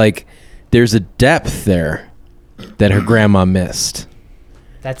it's like, there's a depth there that her grandma missed.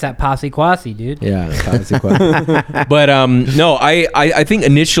 That's that posse quasi, dude. Yeah, but no, I think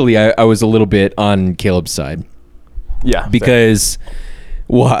initially I was a little bit on Caleb's side. Yeah. Because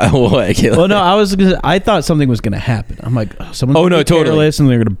what Caleb? Well, no, I thought something was going to happen. I'm like, someone's Oh, gonna no, be totally. careless and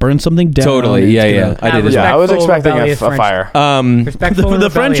they're going to burn something down. Totally, and yeah, it's yeah. gonna- I did as Yeah, I was Respectful, expecting rebellious a fire. Respectful The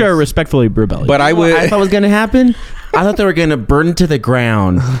and French are rebellious. respectfully rebellious. But I would. I thought was going to happen. I thought they were gonna burn it to the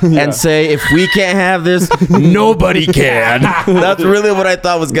ground and say, if we can't have this, nobody can. That's really what I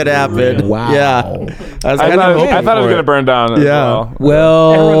thought was gonna happen. Wow. Yeah. I thought it was gonna burn down. As well.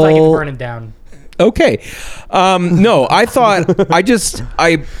 Well, Everyone's like, it's burning down. okay. No, I thought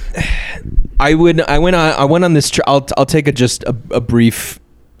I went on this. I'll take a brief.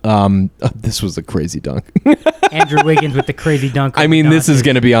 This was a crazy dunk. Andrew Wiggins with the crazy dunk. I over mean, this is Dante.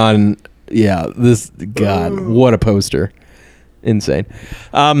 going to be on. Yeah, God, what a poster! Insane.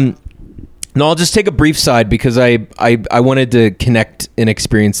 No, I'll just take a brief side because I wanted to connect an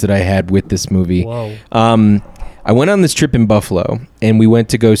experience that I had with this movie. Whoa. I went on this trip in Buffalo, and we went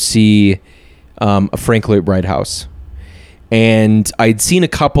to go see a Frank Lloyd Wright house, and I'd seen a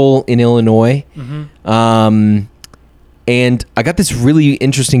couple in Illinois. Mm-hmm. And I got this really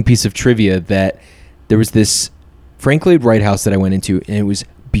interesting piece of trivia that there was this Frank Lloyd Wright house that I went into, and it was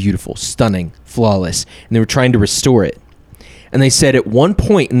beautiful, stunning, flawless, and they were trying to restore it. And they said at one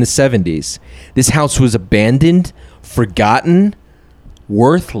point in the 70s, this house was abandoned, forgotten,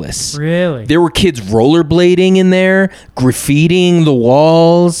 worthless. Really? There were kids rollerblading in there, graffitiing the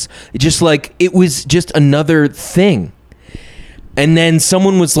walls. It was just another thing. And then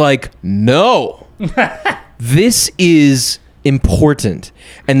someone was like, no, this is important.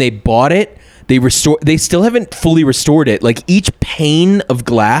 And they bought it. They still haven't fully restored it. Like each pane of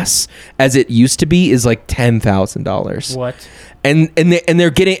glass as it used to be is like $10,000. What? And they're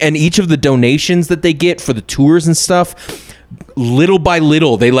getting, and each of the donations that they get for the tours and stuff, little by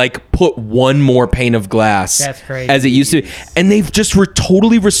little, they like put one more pane of glass. That's crazy. As it used to. And they've just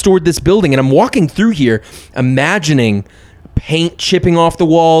totally restored this building. And I'm walking through here imagining paint chipping off the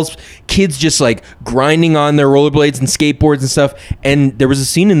walls, kids just like grinding on their rollerblades and skateboards and stuff. And there was a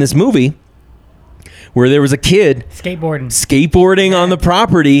scene in this movie where there was a kid skateboarding on the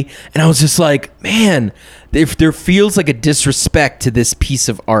property, and I was just like, man, there feels like a disrespect to this piece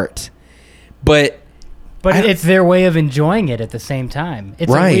of art. But it's their way of enjoying it at the same time. It's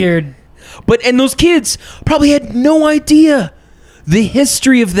Right. a weird. and those kids probably had no idea the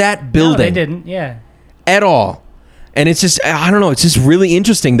history of that building. No, they didn't. Yeah. At all. And it's just, I don't know, it's just really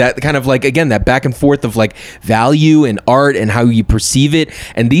interesting that kind of like, again, that back and forth of like value and art and how you perceive it.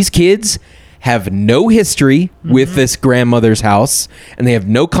 And these kids have no history with this grandmother's house, and they have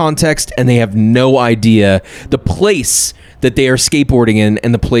no context, and they have no idea the place that they are skateboarding in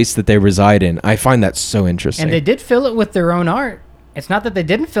and the place that they reside in. I find that so interesting. And they did fill it with their own art. It's not that they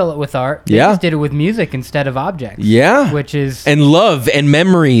didn't fill it with art. They Yeah. just did it with music instead of objects. Yeah. Which is And love and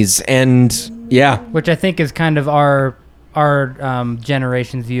memories and yeah. which I think is kind of our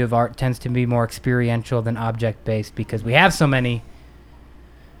generation's view of art tends to be more experiential than object based because we have so many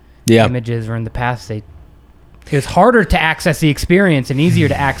Yeah. images. Or in the past, it was harder to access the experience and easier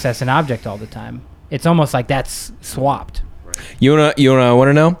to access an object all the time. It's almost like that's swapped. You want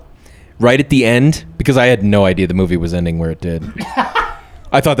to know? Right at the end, because I had no idea the movie was ending where it did.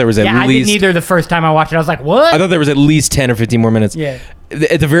 I thought there was at I least... didn't either the first time I watched it. I was like, what? I thought there was at least 10 or 15 more minutes. Yeah.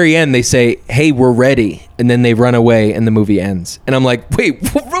 At the very end, they say, hey, we're ready. And then they run away and the movie ends. And I'm like, wait,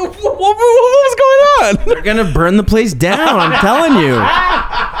 what was going on? They're gonna burn the place down. I'm telling you.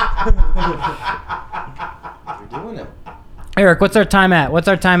 They're doing it. Eric, what's our time at? What's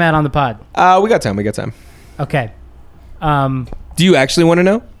our time at on the pod? We got time. Okay. Do you actually want to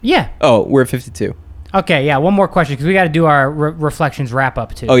know? Yeah. Oh, we're at 52. Okay, yeah, one more question because we got to do our reflections wrap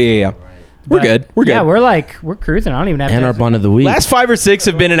up too. Oh, yeah. We're But, good. We're good. Yeah, we're cruising. I don't even have And to our bond of the week. Last 5 or 6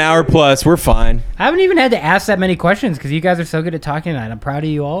 have been an hour plus. We're fine. I haven't even had to ask that many questions because you guys are so good at talking tonight. I'm proud of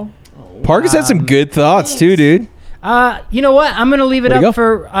you all. Parker's had some good thoughts too, dude. You know what? I'm going to leave it Way to up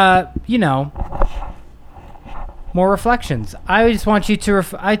go. for, more reflections. I just want you to,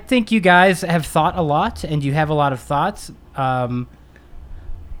 I think you guys have thought a lot and you have a lot of thoughts.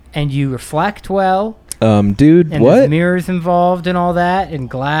 And you reflect well. Dude, And what? there's mirrors involved and all that, and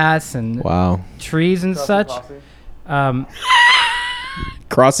glass and Wow. trees and such.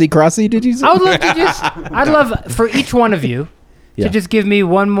 Crossy, did you say? I would love to I'd love for each one of you Yeah. to just give me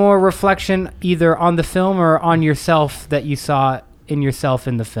one more reflection either on the film or on yourself that you saw in yourself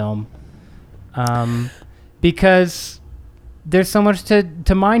in the film. Because there's so much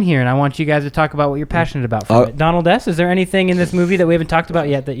to mine here, and I want you guys to talk about what you're passionate about from it. Donald S., is there anything in this movie that we haven't talked about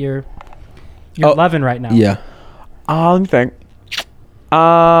yet that you're loving right now? Yeah. Let me think.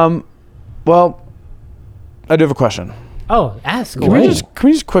 Well, I do have a question. Oh, ask Can we away.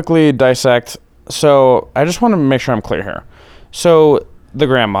 just quickly dissect? So I just want to make sure I'm clear here. So the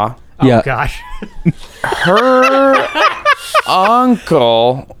grandma, Oh, Yeah. gosh. her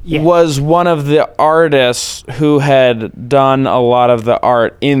uncle Yeah. was one of the artists who had done a lot of the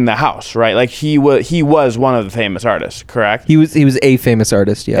art in the house, right? Like he was one of the famous artists, correct? He was a famous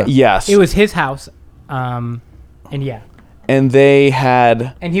artist. Yeah. Yes. It was his house, and yeah, and they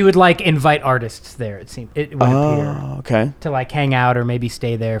had. and he would like invite artists there. It seemed it would appear Oh, okay. to like hang out or maybe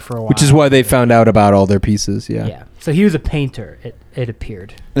stay there for a while. Which is why they found out about all their pieces. Yeah. Yeah. So he was a painter. It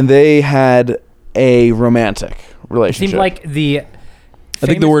appeared. And they had a romantic It relationship. seemed like the. I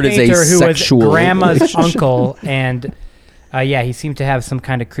think the famous word is painter who asexual was grandma's relationship. uncle, and yeah, he seemed to have some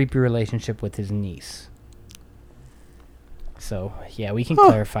kind of creepy relationship with his niece. So yeah, we can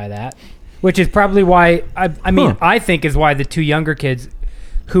clarify that, which is probably why I mean I think is why the two younger kids,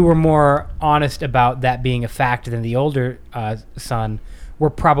 who were more honest about that being a fact than the older son, were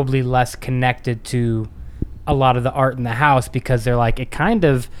probably less connected to a lot of the art in the house, because they're like, it kind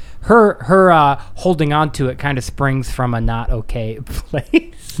of her holding on to it kind of springs from a not okay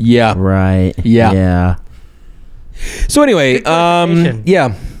place. Yeah. Right. Yeah. Yeah. So anyway, Good clarification.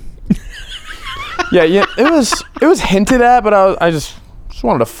 yeah. yeah, it was hinted at, but I just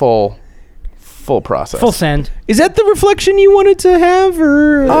wanted a full process. Full send. Is that the reflection you wanted to have,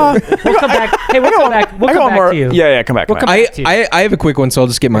 or? We'll come back. Hey, we'll come back. We'll I come got back more. to you. Yeah, come back. We'll come come back. back to you. I have a quick one, so I'll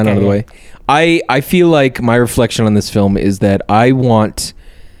just get mine out of the Okay, way. I feel like my reflection on this film is that I want,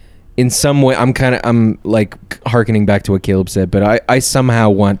 in some way, I'm like hearkening back to what Caleb said, but I somehow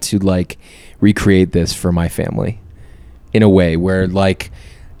want to like recreate this for my family in a way where like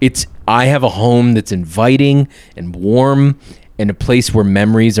I have a home that's inviting and warm and a place where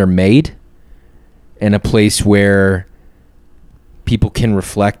memories are made and a place where people can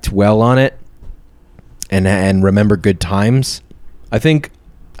reflect well on it and remember good times. I think,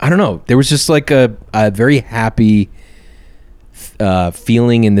 I don't know, there was just like a very happy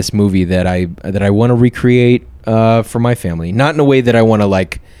feeling in this movie that I want to recreate for my family. Not in a way that I want to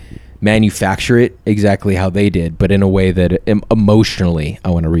like manufacture it exactly how they did, but in a way that emotionally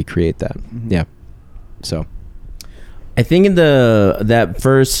I want to recreate that. Yeah. So I think in that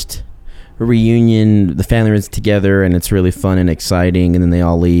first reunion, the family is together and it's really fun and exciting, and then they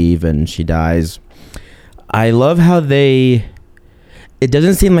all leave and she dies. I love how it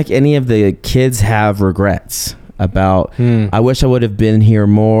doesn't seem like any of the kids have regrets about, I wish I would have been here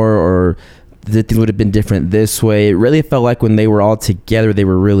more, or that things would have been different this way. It really felt like when they were all together, they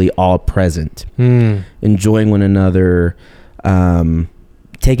were really all present, enjoying one another,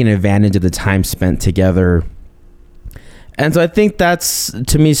 taking advantage of the time spent together. And so I think that's,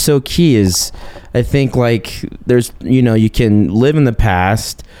 to me, so key. Is I think like there's, you can live in the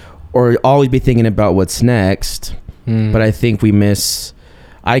past or always be thinking about what's next. But I think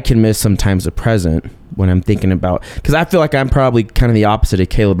I can miss sometimes the present when I'm thinking about, because I feel like I'm probably kind of the opposite of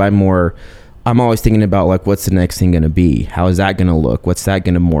Caleb. I'm always thinking about like, what's the next thing going to be? How is that going to look? What's that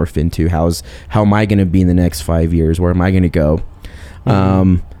going to morph into? How am I going to be in the next 5 years? Where am I going to go?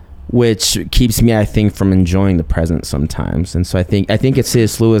 Which keeps me, I think, from enjoying the present sometimes. And so I think it's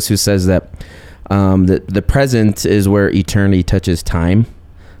C.S. Lewis who says that the present is where eternity touches time.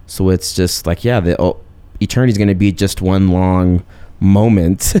 So it's just like, eternity is going to be just one long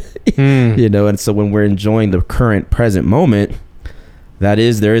moment, and so when we're enjoying the current present moment, there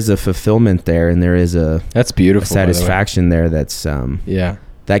is a fulfillment there, and there is that's beautiful, a satisfaction there. That's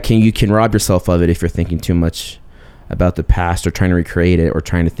you can rob yourself of it if you're thinking too much about the past or trying to recreate it or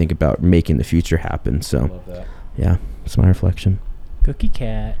trying to think about making the future happen. So yeah, it's my reflection. Cookie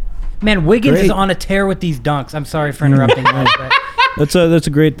Cat. Man, Wiggins Great. is on a tear with these dunks. I'm sorry for interrupting you, but That's a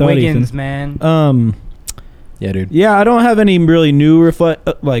great thought, Wiggins, Ethan. man. Yeah, dude. Yeah, I don't have any really new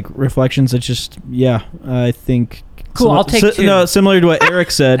reflections. It's just, I think. Cool, I'll take two. No, similar to what Eric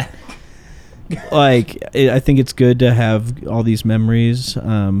said. I think it's good to have all these memories,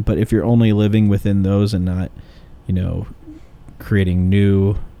 but if you're only living within those and not, creating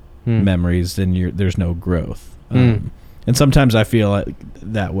new memories, then there's no growth. And sometimes I feel like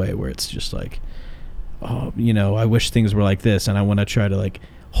that way, where it's just like, oh, I wish things were like this, and I want to try to like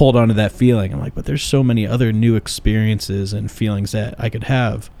hold on to that feeling. I'm like, but there's so many other new experiences and feelings that I could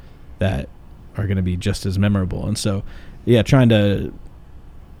have that are going to be just as memorable. And so, trying to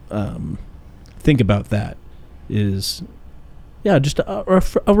think about that is, just a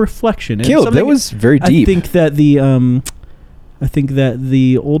reflection. And Caleb, that something was very deep. I think that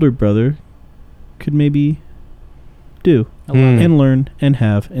the older brother could maybe do and learn and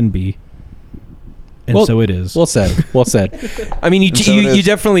have and be. And so it is. Well said. Well said. I mean, you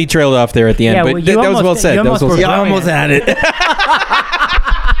definitely trailed off there at the end, Yeah, but well, that was well said. That was well said. I almost had it.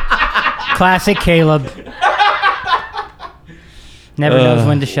 Classic Caleb. Never knows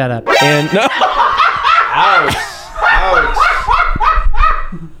when to shut up. And no. Ouch.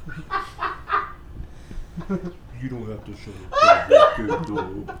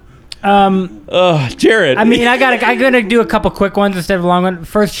 Jared. I mean, I'm gonna do a couple quick ones instead of a long one.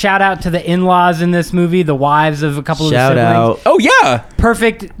 First, shout out to the in-laws in this movie, the wives of a couple of the Shout siblings. out. Oh yeah,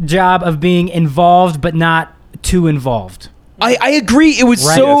 Perfect job of being involved, but not too involved. I agree. It was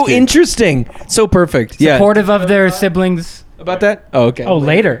Right. so That's good. interesting, so perfect. Yeah. Supportive of their siblings. About that? Oh, okay. Oh,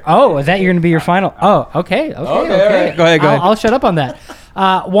 later. Oh, is that you're gonna be your final? Oh, okay. all right. Go ahead. I'll shut up on that.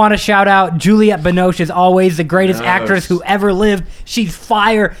 Want to shout out Juliette Binoche is always the greatest actress who ever lived. She's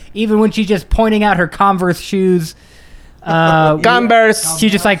fire, even when she's just pointing out her Converse shoes. Converse. She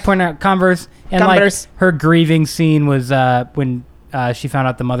just like pointing out Converse, and Converse. like her grieving scene was when she found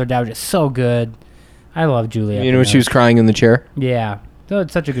out the mother died. Was just so good. I love Juliette. You know when she was Binoche. crying in the chair? Yeah, so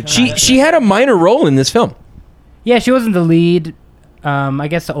it's such a good. She had a minor role in this film. Yeah, she wasn't the lead. I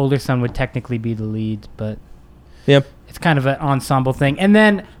guess the older son would technically be the lead, but Yep. it's kind of an ensemble thing. And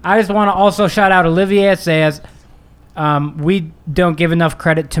then I just want to also shout out Olivier Assayas. We don't give enough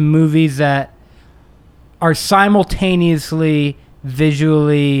credit to movies that are simultaneously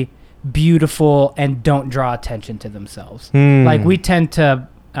visually beautiful and don't draw attention to themselves. Like we tend to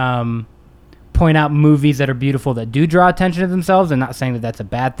point out movies that are beautiful that do draw attention to themselves. I'm not saying that that's a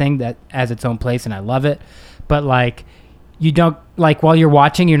bad thing. That has its own place, and I love it. But like, you don't like while you're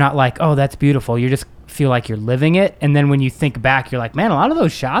watching, you're not like, oh, that's beautiful. You just feel like you're living it. And then when you think back, you're like, man, a lot of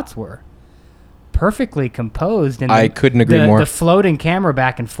those shots were perfectly composed. And I couldn't agree more. The floating camera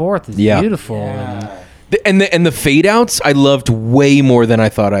back and forth is Yeah. beautiful. And the fade outs I loved way more than I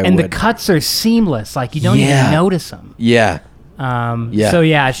thought I And would. the cuts are seamless. Like you don't Yeah. even notice them. Yeah. Yeah. So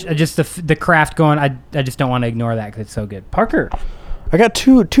yeah, just the craft going. I just don't want to ignore that because it's so good. Parker. I got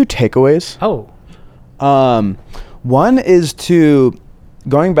two takeaways. Oh, One is to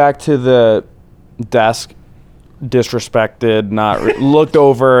going back to the desk, disrespected, not looked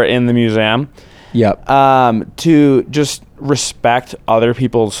over in the museum. Yep. To just respect other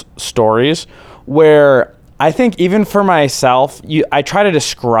people's stories, where I think even for myself, I try to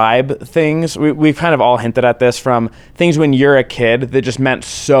describe things. We've kind of all hinted at this, from things when you're a kid that just meant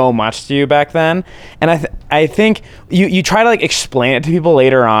so much to you back then. And I think you try to like explain it to people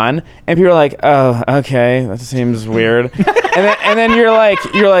later on, and people are like, oh, okay, that seems weird. and then you're like,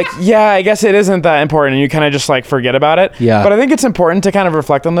 yeah, I guess it isn't that important, and you kind of just like forget about it. Yeah. But I think it's important to kind of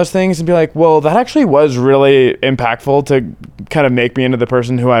reflect on those things and be like, well, that actually was really impactful to kind of make me into the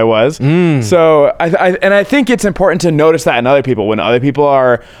person who I was. So I think it's important to notice that in other people when other people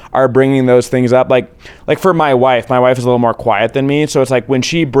are bringing those things up. Like for my wife is a little more quiet than me, so it's like when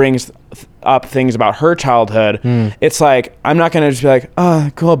she brings up things about her childhood, it's like I'm not gonna just be like, oh,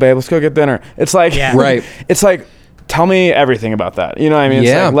 cool, babe, let's go get dinner. It's like, Yeah. Right. It's like, tell me everything about that. You know what I mean?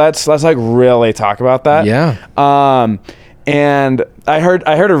 Yeah. It's like, let's like really talk about that. Yeah. And I heard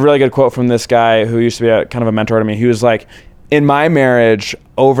a really good quote from this guy who used to be a kind of a mentor to me. He was like, in my marriage,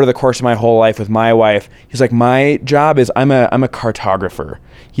 over the course of my whole life with my wife, he's like, my job is I'm a cartographer.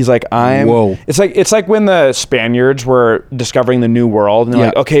 He's like, Whoa. It's like when the Spaniards were discovering the New World, and they're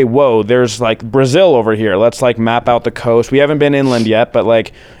like, okay, whoa, there's like Brazil over here. Let's like map out the coast. We haven't been inland yet, but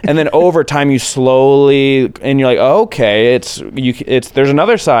like, and then over time you slowly, and you're like, oh, okay, there's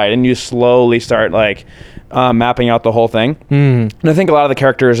another side, and you slowly start like mapping out the whole thing. And I think a lot of the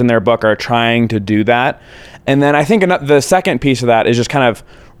characters in their book are trying to do that. And then I think the second piece of that is just kind of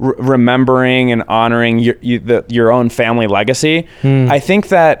remembering and honoring your own family legacy. I think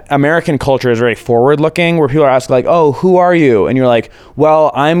that American culture is very forward-looking, where people are asking like, oh, who are you? And you're like,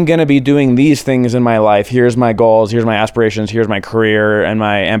 well, I'm going to be doing these things in my life. Here's my goals. Here's my aspirations. Here's my career and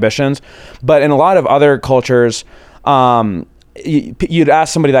my ambitions. But in a lot of other cultures, you'd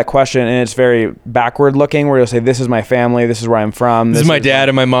ask somebody that question, and it's very backward looking, where you'll say, this is my family, this is where I'm from, This is my dad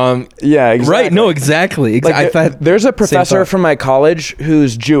and my mom. Yeah, exactly. Right. No, exactly. Like, I thought there's a same professor thought. from my college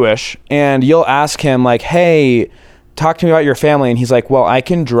who's Jewish, and you'll ask him like, hey, talk to me about your family, and he's like, well, I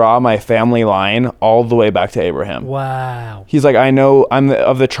can draw my family line all the way back to Abraham. wow. He's like, I know I'm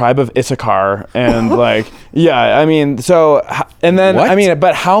of the tribe of Issachar, and like, yeah, I mean, so, and then, What? I mean,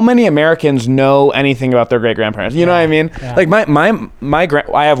 but how many Americans know anything about their great grandparents? You know what I mean? Yeah. Like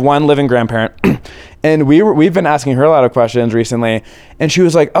I have one living grandparent, and we've been asking her a lot of questions recently, and she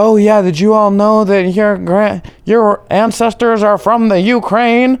was like, oh yeah, did you all know that your ancestors are from the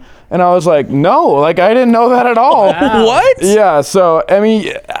Ukraine? And I was like, no, like I didn't know that at all. Wow. What? Yeah, so I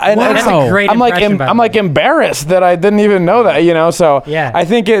mean, That's a great I'm like impression, by the I'm way. like embarrassed that I didn't even know that, you know. So Yeah. I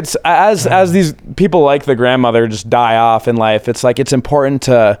think it's as these people like the grandmother just die off in life, it's like it's important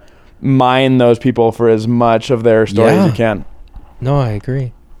to mine those people for as much of their story as you can. No, I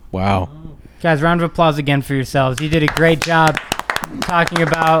agree. Wow. Guys, round of applause again for yourselves. You did a great job talking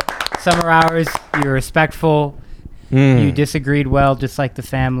about Summer Hours. You were respectful. You disagreed well, just like the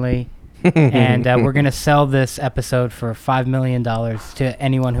family. And we're going to sell this episode for $5 million to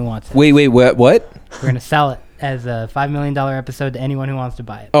anyone who wants it. Wait, what? We're going to sell it as a $5 million episode to anyone who wants to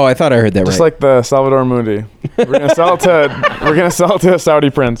buy it. Oh, I thought I heard that Just right. like the Salvador Mundi. We're gonna sell it to a Saudi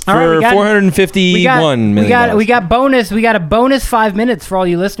prince. All right, For we got- $451 million. We got a bonus 5 minutes for all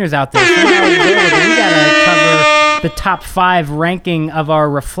you listeners out there. So now we got to cover the top 5 ranking of our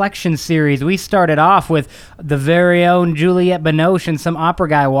reflection series. We started off with the very own Juliette Binoche and some opera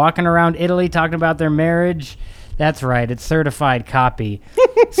guy walking around Italy talking about their marriage. That's right, it's certified copy.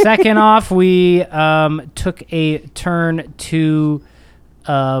 Second off, we took a turn to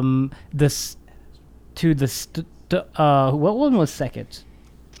what one was second?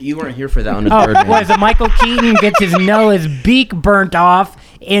 You weren't here for that one. Oh, was it Michael Keaton gets his beak burnt off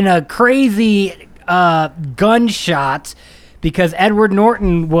in a crazy gunshot because Edward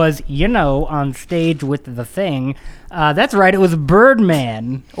Norton was, on stage with the Thing. That's right, it was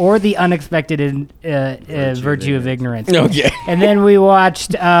Birdman, or The Unexpected Virtue of Ignorance. Okay. And then we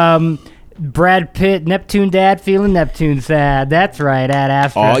watched Brad Pitt, Neptune Dad, feeling Neptune sad. That's right, Ad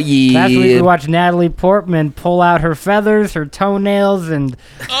Astra. Oh, yeah. Last week we watched Natalie Portman pull out her feathers, her toenails, and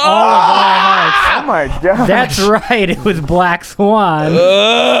all of our hearts. Oh my god. That's right, it was Black Swan.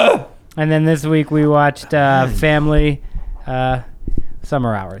 And then this week we watched Family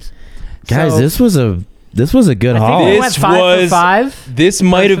Summer Hours. Guys, So, this was a good I think haul. we went 5 for 5. This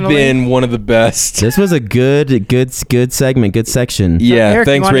might have Personally. been one of the best. This was a good segment, good section. Yeah, Eric,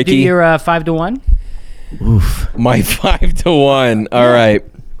 thanks, you Ricky. Do your 5 to 1? Oof. My 5-1. All right.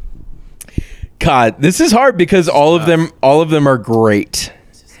 God, this is hard because all of them are great.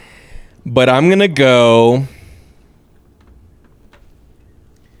 But I'm gonna go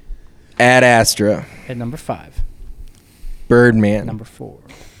Ad Astra, At number 5. Birdman. Number 4.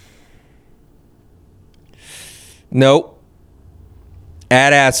 Nope.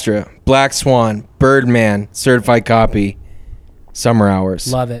 Ad Astra, Black Swan, Birdman, certified copy, Summer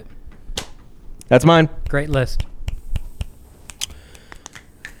Hours. Love it. That's mine. Great list.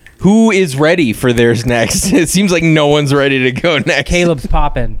 Who is ready for theirs next? It seems like no one's ready to go next. Caleb's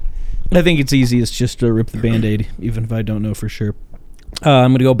popping. I think it's easiest just to rip the Band-Aid, even if I don't know for sure.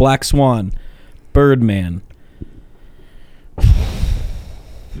 I'm going to go Black Swan, Birdman,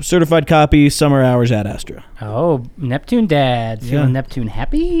 certified copy, Summer Hours, Ad Astra. Oh, Neptune Dad. Feeling Yeah. Neptune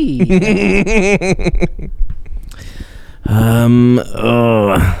happy.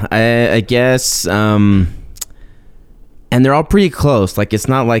 I guess, and they're all pretty close. Like, it's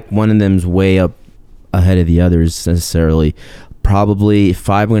not like one of them's way up ahead of the others necessarily. Probably, if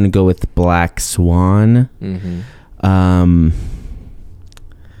I'm going to go with Black Swan,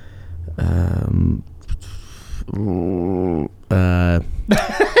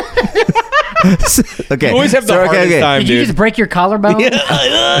 okay. You always have the hardest time, Did you dude. just break your collarbone?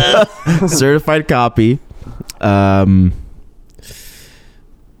 Certified copy.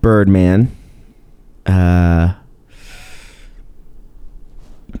 Birdman.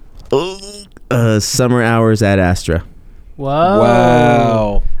 Summer Hours at Astra. Whoa.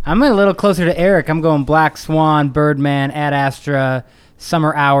 Wow. I'm a little closer to Eric. I'm going Black Swan, Birdman, Ad Astra,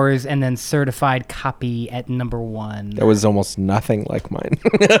 Summer Hours, and then certified copy at number 1. That was almost nothing like mine.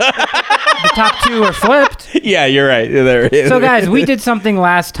 The top 2 are flipped. Yeah, you're right. There it is. So guys, we did something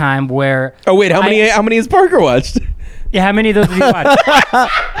last time where Oh wait, how many has Parker watched? yeah, how many of those did you watch?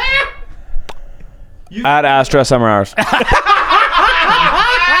 Ad Astra, Summer Hours.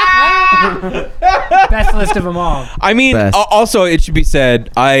 Best list of them all. I mean, Best. also it should be said,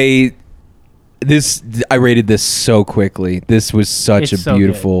 I rated this so quickly. This was such It's a so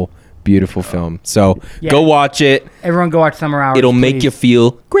beautiful film. So Yeah. go watch it. Everyone go watch Summer Hours. It'll make please. you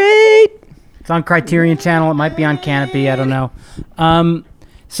feel great. It's on Criterion Channel. It might be on Canopy. I don't know.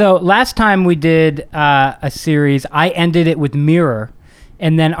 So last time we did a series, I ended it with Mirror,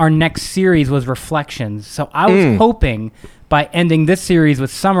 and then our next series was Reflections. So I was hoping by ending this series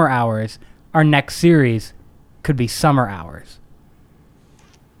with Summer Hours, our next series could be Summer Hours.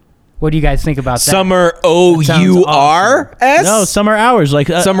 What do you guys think about that? Summer sounds OURS? No, Summer Hours, like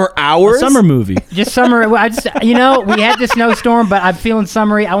Summer a Hours? summer movie. Just summer. I just, we had the snowstorm, but I'm feeling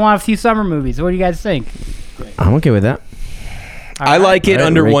summery. I want a few summer movies. What do you guys think? I'm okay with that. I like it All right,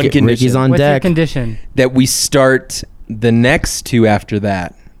 under one Ricky's condition. on What's your deck. condition? That we start the next 2 after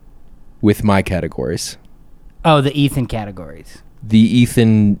that with my categories. Oh, the Ethan categories. The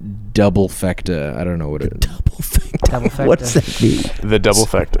Ethan double fecta. I don't know what it is. Double factor. What's that mean? The double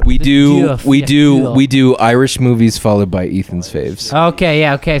factor. We do duo. we do Irish movies followed by Ethan's faves. Okay,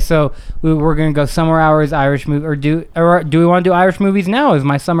 yeah, okay. So we're gonna go Summer Hours, Irish movie, or do we want to do Irish movies now? Is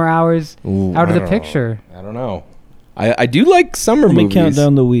my Summer Hours Ooh, out of I the don't picture? know. I don't know. I do like summer Let me movies. count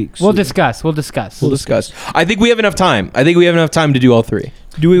down the weeks. We'll discuss. We'll discuss. We'll discuss. I think we have enough time. to do all three.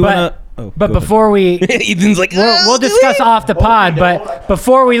 Do we But- want to? But before we, Ethan's like, we'll discuss off the pod. But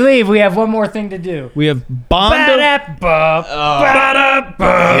before we leave, we have one more thing to do. we have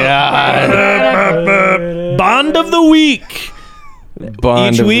Bond of the Week.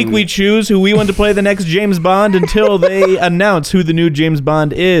 Bond Each of the week we choose who we want to play the next James Bond until they announce who the new James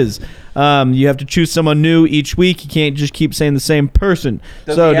Bond is. You have to choose someone new each week. You can't just keep saying the same person.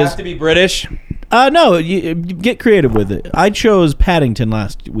 Does he have to be British? No, you get creative with it. I chose Paddington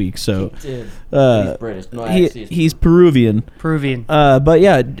last week, so He's British. No, he's Peruvian. Peruvian. But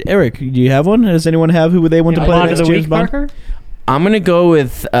yeah, Eric, do you have one? Does anyone have who they want to play Bond the of next the James week, Bond? Parker? I'm gonna go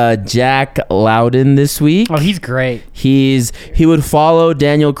with Jack Lowden this week. Oh, he's great. He would follow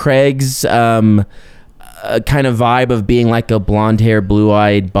Daniel Craig's kind of vibe of being like a blonde hair, blue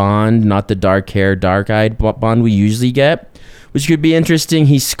eyed Bond, not the dark hair, dark eyed Bond we usually get, which could be interesting.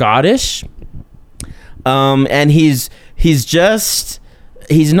 He's Scottish, and he's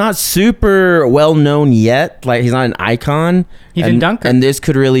not super well known yet. Like he's not an icon. He's in Dunkirk. and this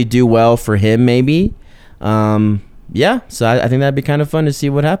could really do well for him, maybe. Yeah, so I think that'd be kind of fun to see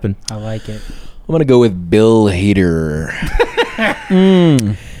what happened. I like it. I'm gonna go with Bill Hader.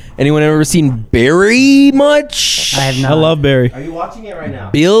 Anyone ever seen Barry much? I have not. I love Barry. Are you watching it right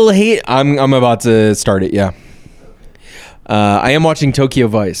now? Bill Hader. I'm about to start it. Yeah. I am watching Tokyo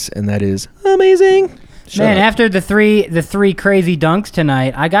Vice, and that is amazing. Man, after the three crazy dunks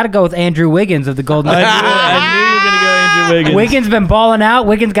tonight, I got to go with Andrew Wiggins of the Golden State. I knew you were gonna go Andrew Wiggins. Wiggins been balling out.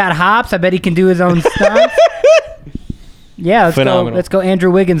 Wiggins got hops. I bet he can do his own stuff. Yeah, Phenomenal. let's go Andrew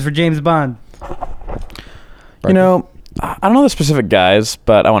Wiggins for James Bond. You know, I don't know the specific guys,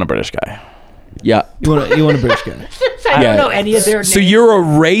 but I want a British guy. Yeah. You want a British guy? I don't know any of their names. So you're a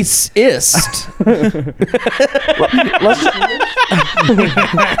racist.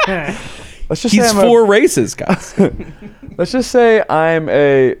 Let's just He's say I'm for races, guys. let's just say I'm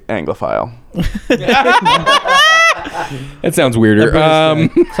a Anglophile. That sounds weirder.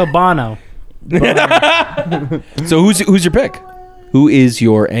 So Bono. So who's your pick? Who is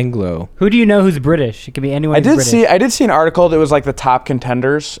your Anglo? Who do you know who's British? It could be anyone. I who's did British. see an article that was like the top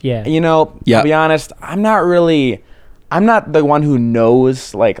contenders. Yeah. You know, Yeah. to be honest, I'm not the one who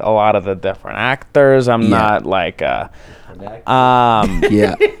knows like a lot of the different actors. I'm not like Yeah.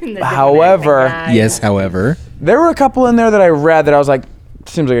 however, Yes, however. there were a couple in there that I read that I was like,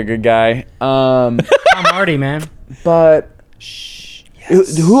 seems like a good guy. Tom Hardy, man. But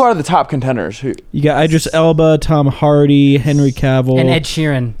who are the top contenders? Who? You got Idris Elba, Tom Hardy, Henry Cavill, And Ed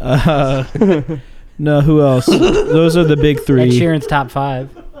Sheeran. No, who else? Those are the big Ed three. Sheeran's top 5.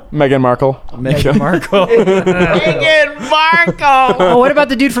 Meghan Markle. Meghan Markle. Oh, what about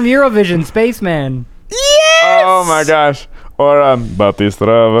the dude from Eurovision, Spaceman? Oh my gosh. Or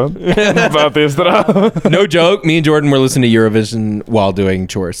Batistrava. Batistrava. No joke. Me and Jordan were listening to Eurovision while doing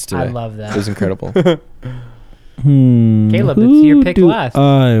chores today. I love that. It was incredible. Caleb, Who it's your pick do last.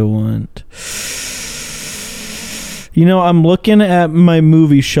 I want. You know, I'm looking at my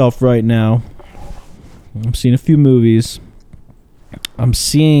movie shelf right now. I'm seeing a few movies. I'm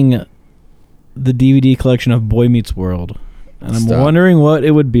seeing the DVD collection of Boy Meets World. And I'm Stop. wondering what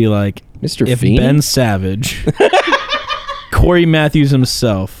it would be like Mr. if Feeney? Ben Savage, Corey Matthews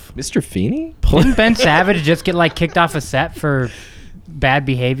himself. Mr. Feeney? Didn't Ben Savage just get like kicked off a set for bad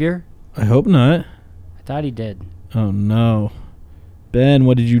behavior? I hope not. I thought he did. Oh no. Ben,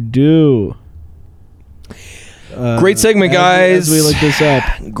 what did you do? Great segment, guys. As we look this up.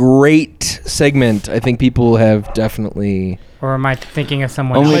 Great segment. I think people have definitely... Or am I thinking of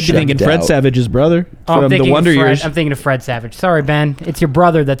someone Only I else? might be thinking Fred out. Savage's brother Oh, I'm from the thinking Wonder of Fred, Years. I'm thinking of Fred Savage. Sorry, Ben. It's your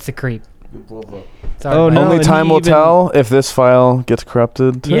brother that's the creep. Sorry, Oh, Ben. no. Only and time he will even- tell if this file gets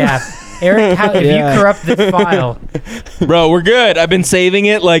corrupted. Yeah. Eric, if Yeah. you corrupt this file, Bro, we're good. I've been saving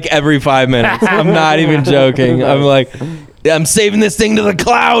it like every 5 minutes. I'm not even joking. I'm like, I'm saving this thing to the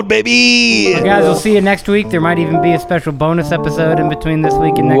cloud, baby. guys, we'll see you next week. There might even be a special bonus episode in between this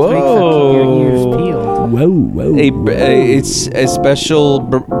week and next week, so keep your ears peeled. Whoa. It's a special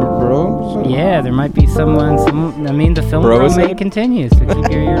bro. Yeah, there might be someone. The film Bro, room is may it? continue, so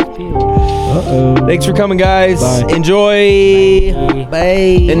keep your ears peeled. Uh-oh. Thanks for coming, guys. Bye. Enjoy. Bye.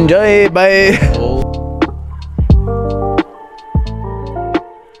 Bye. Enjoy. Bye.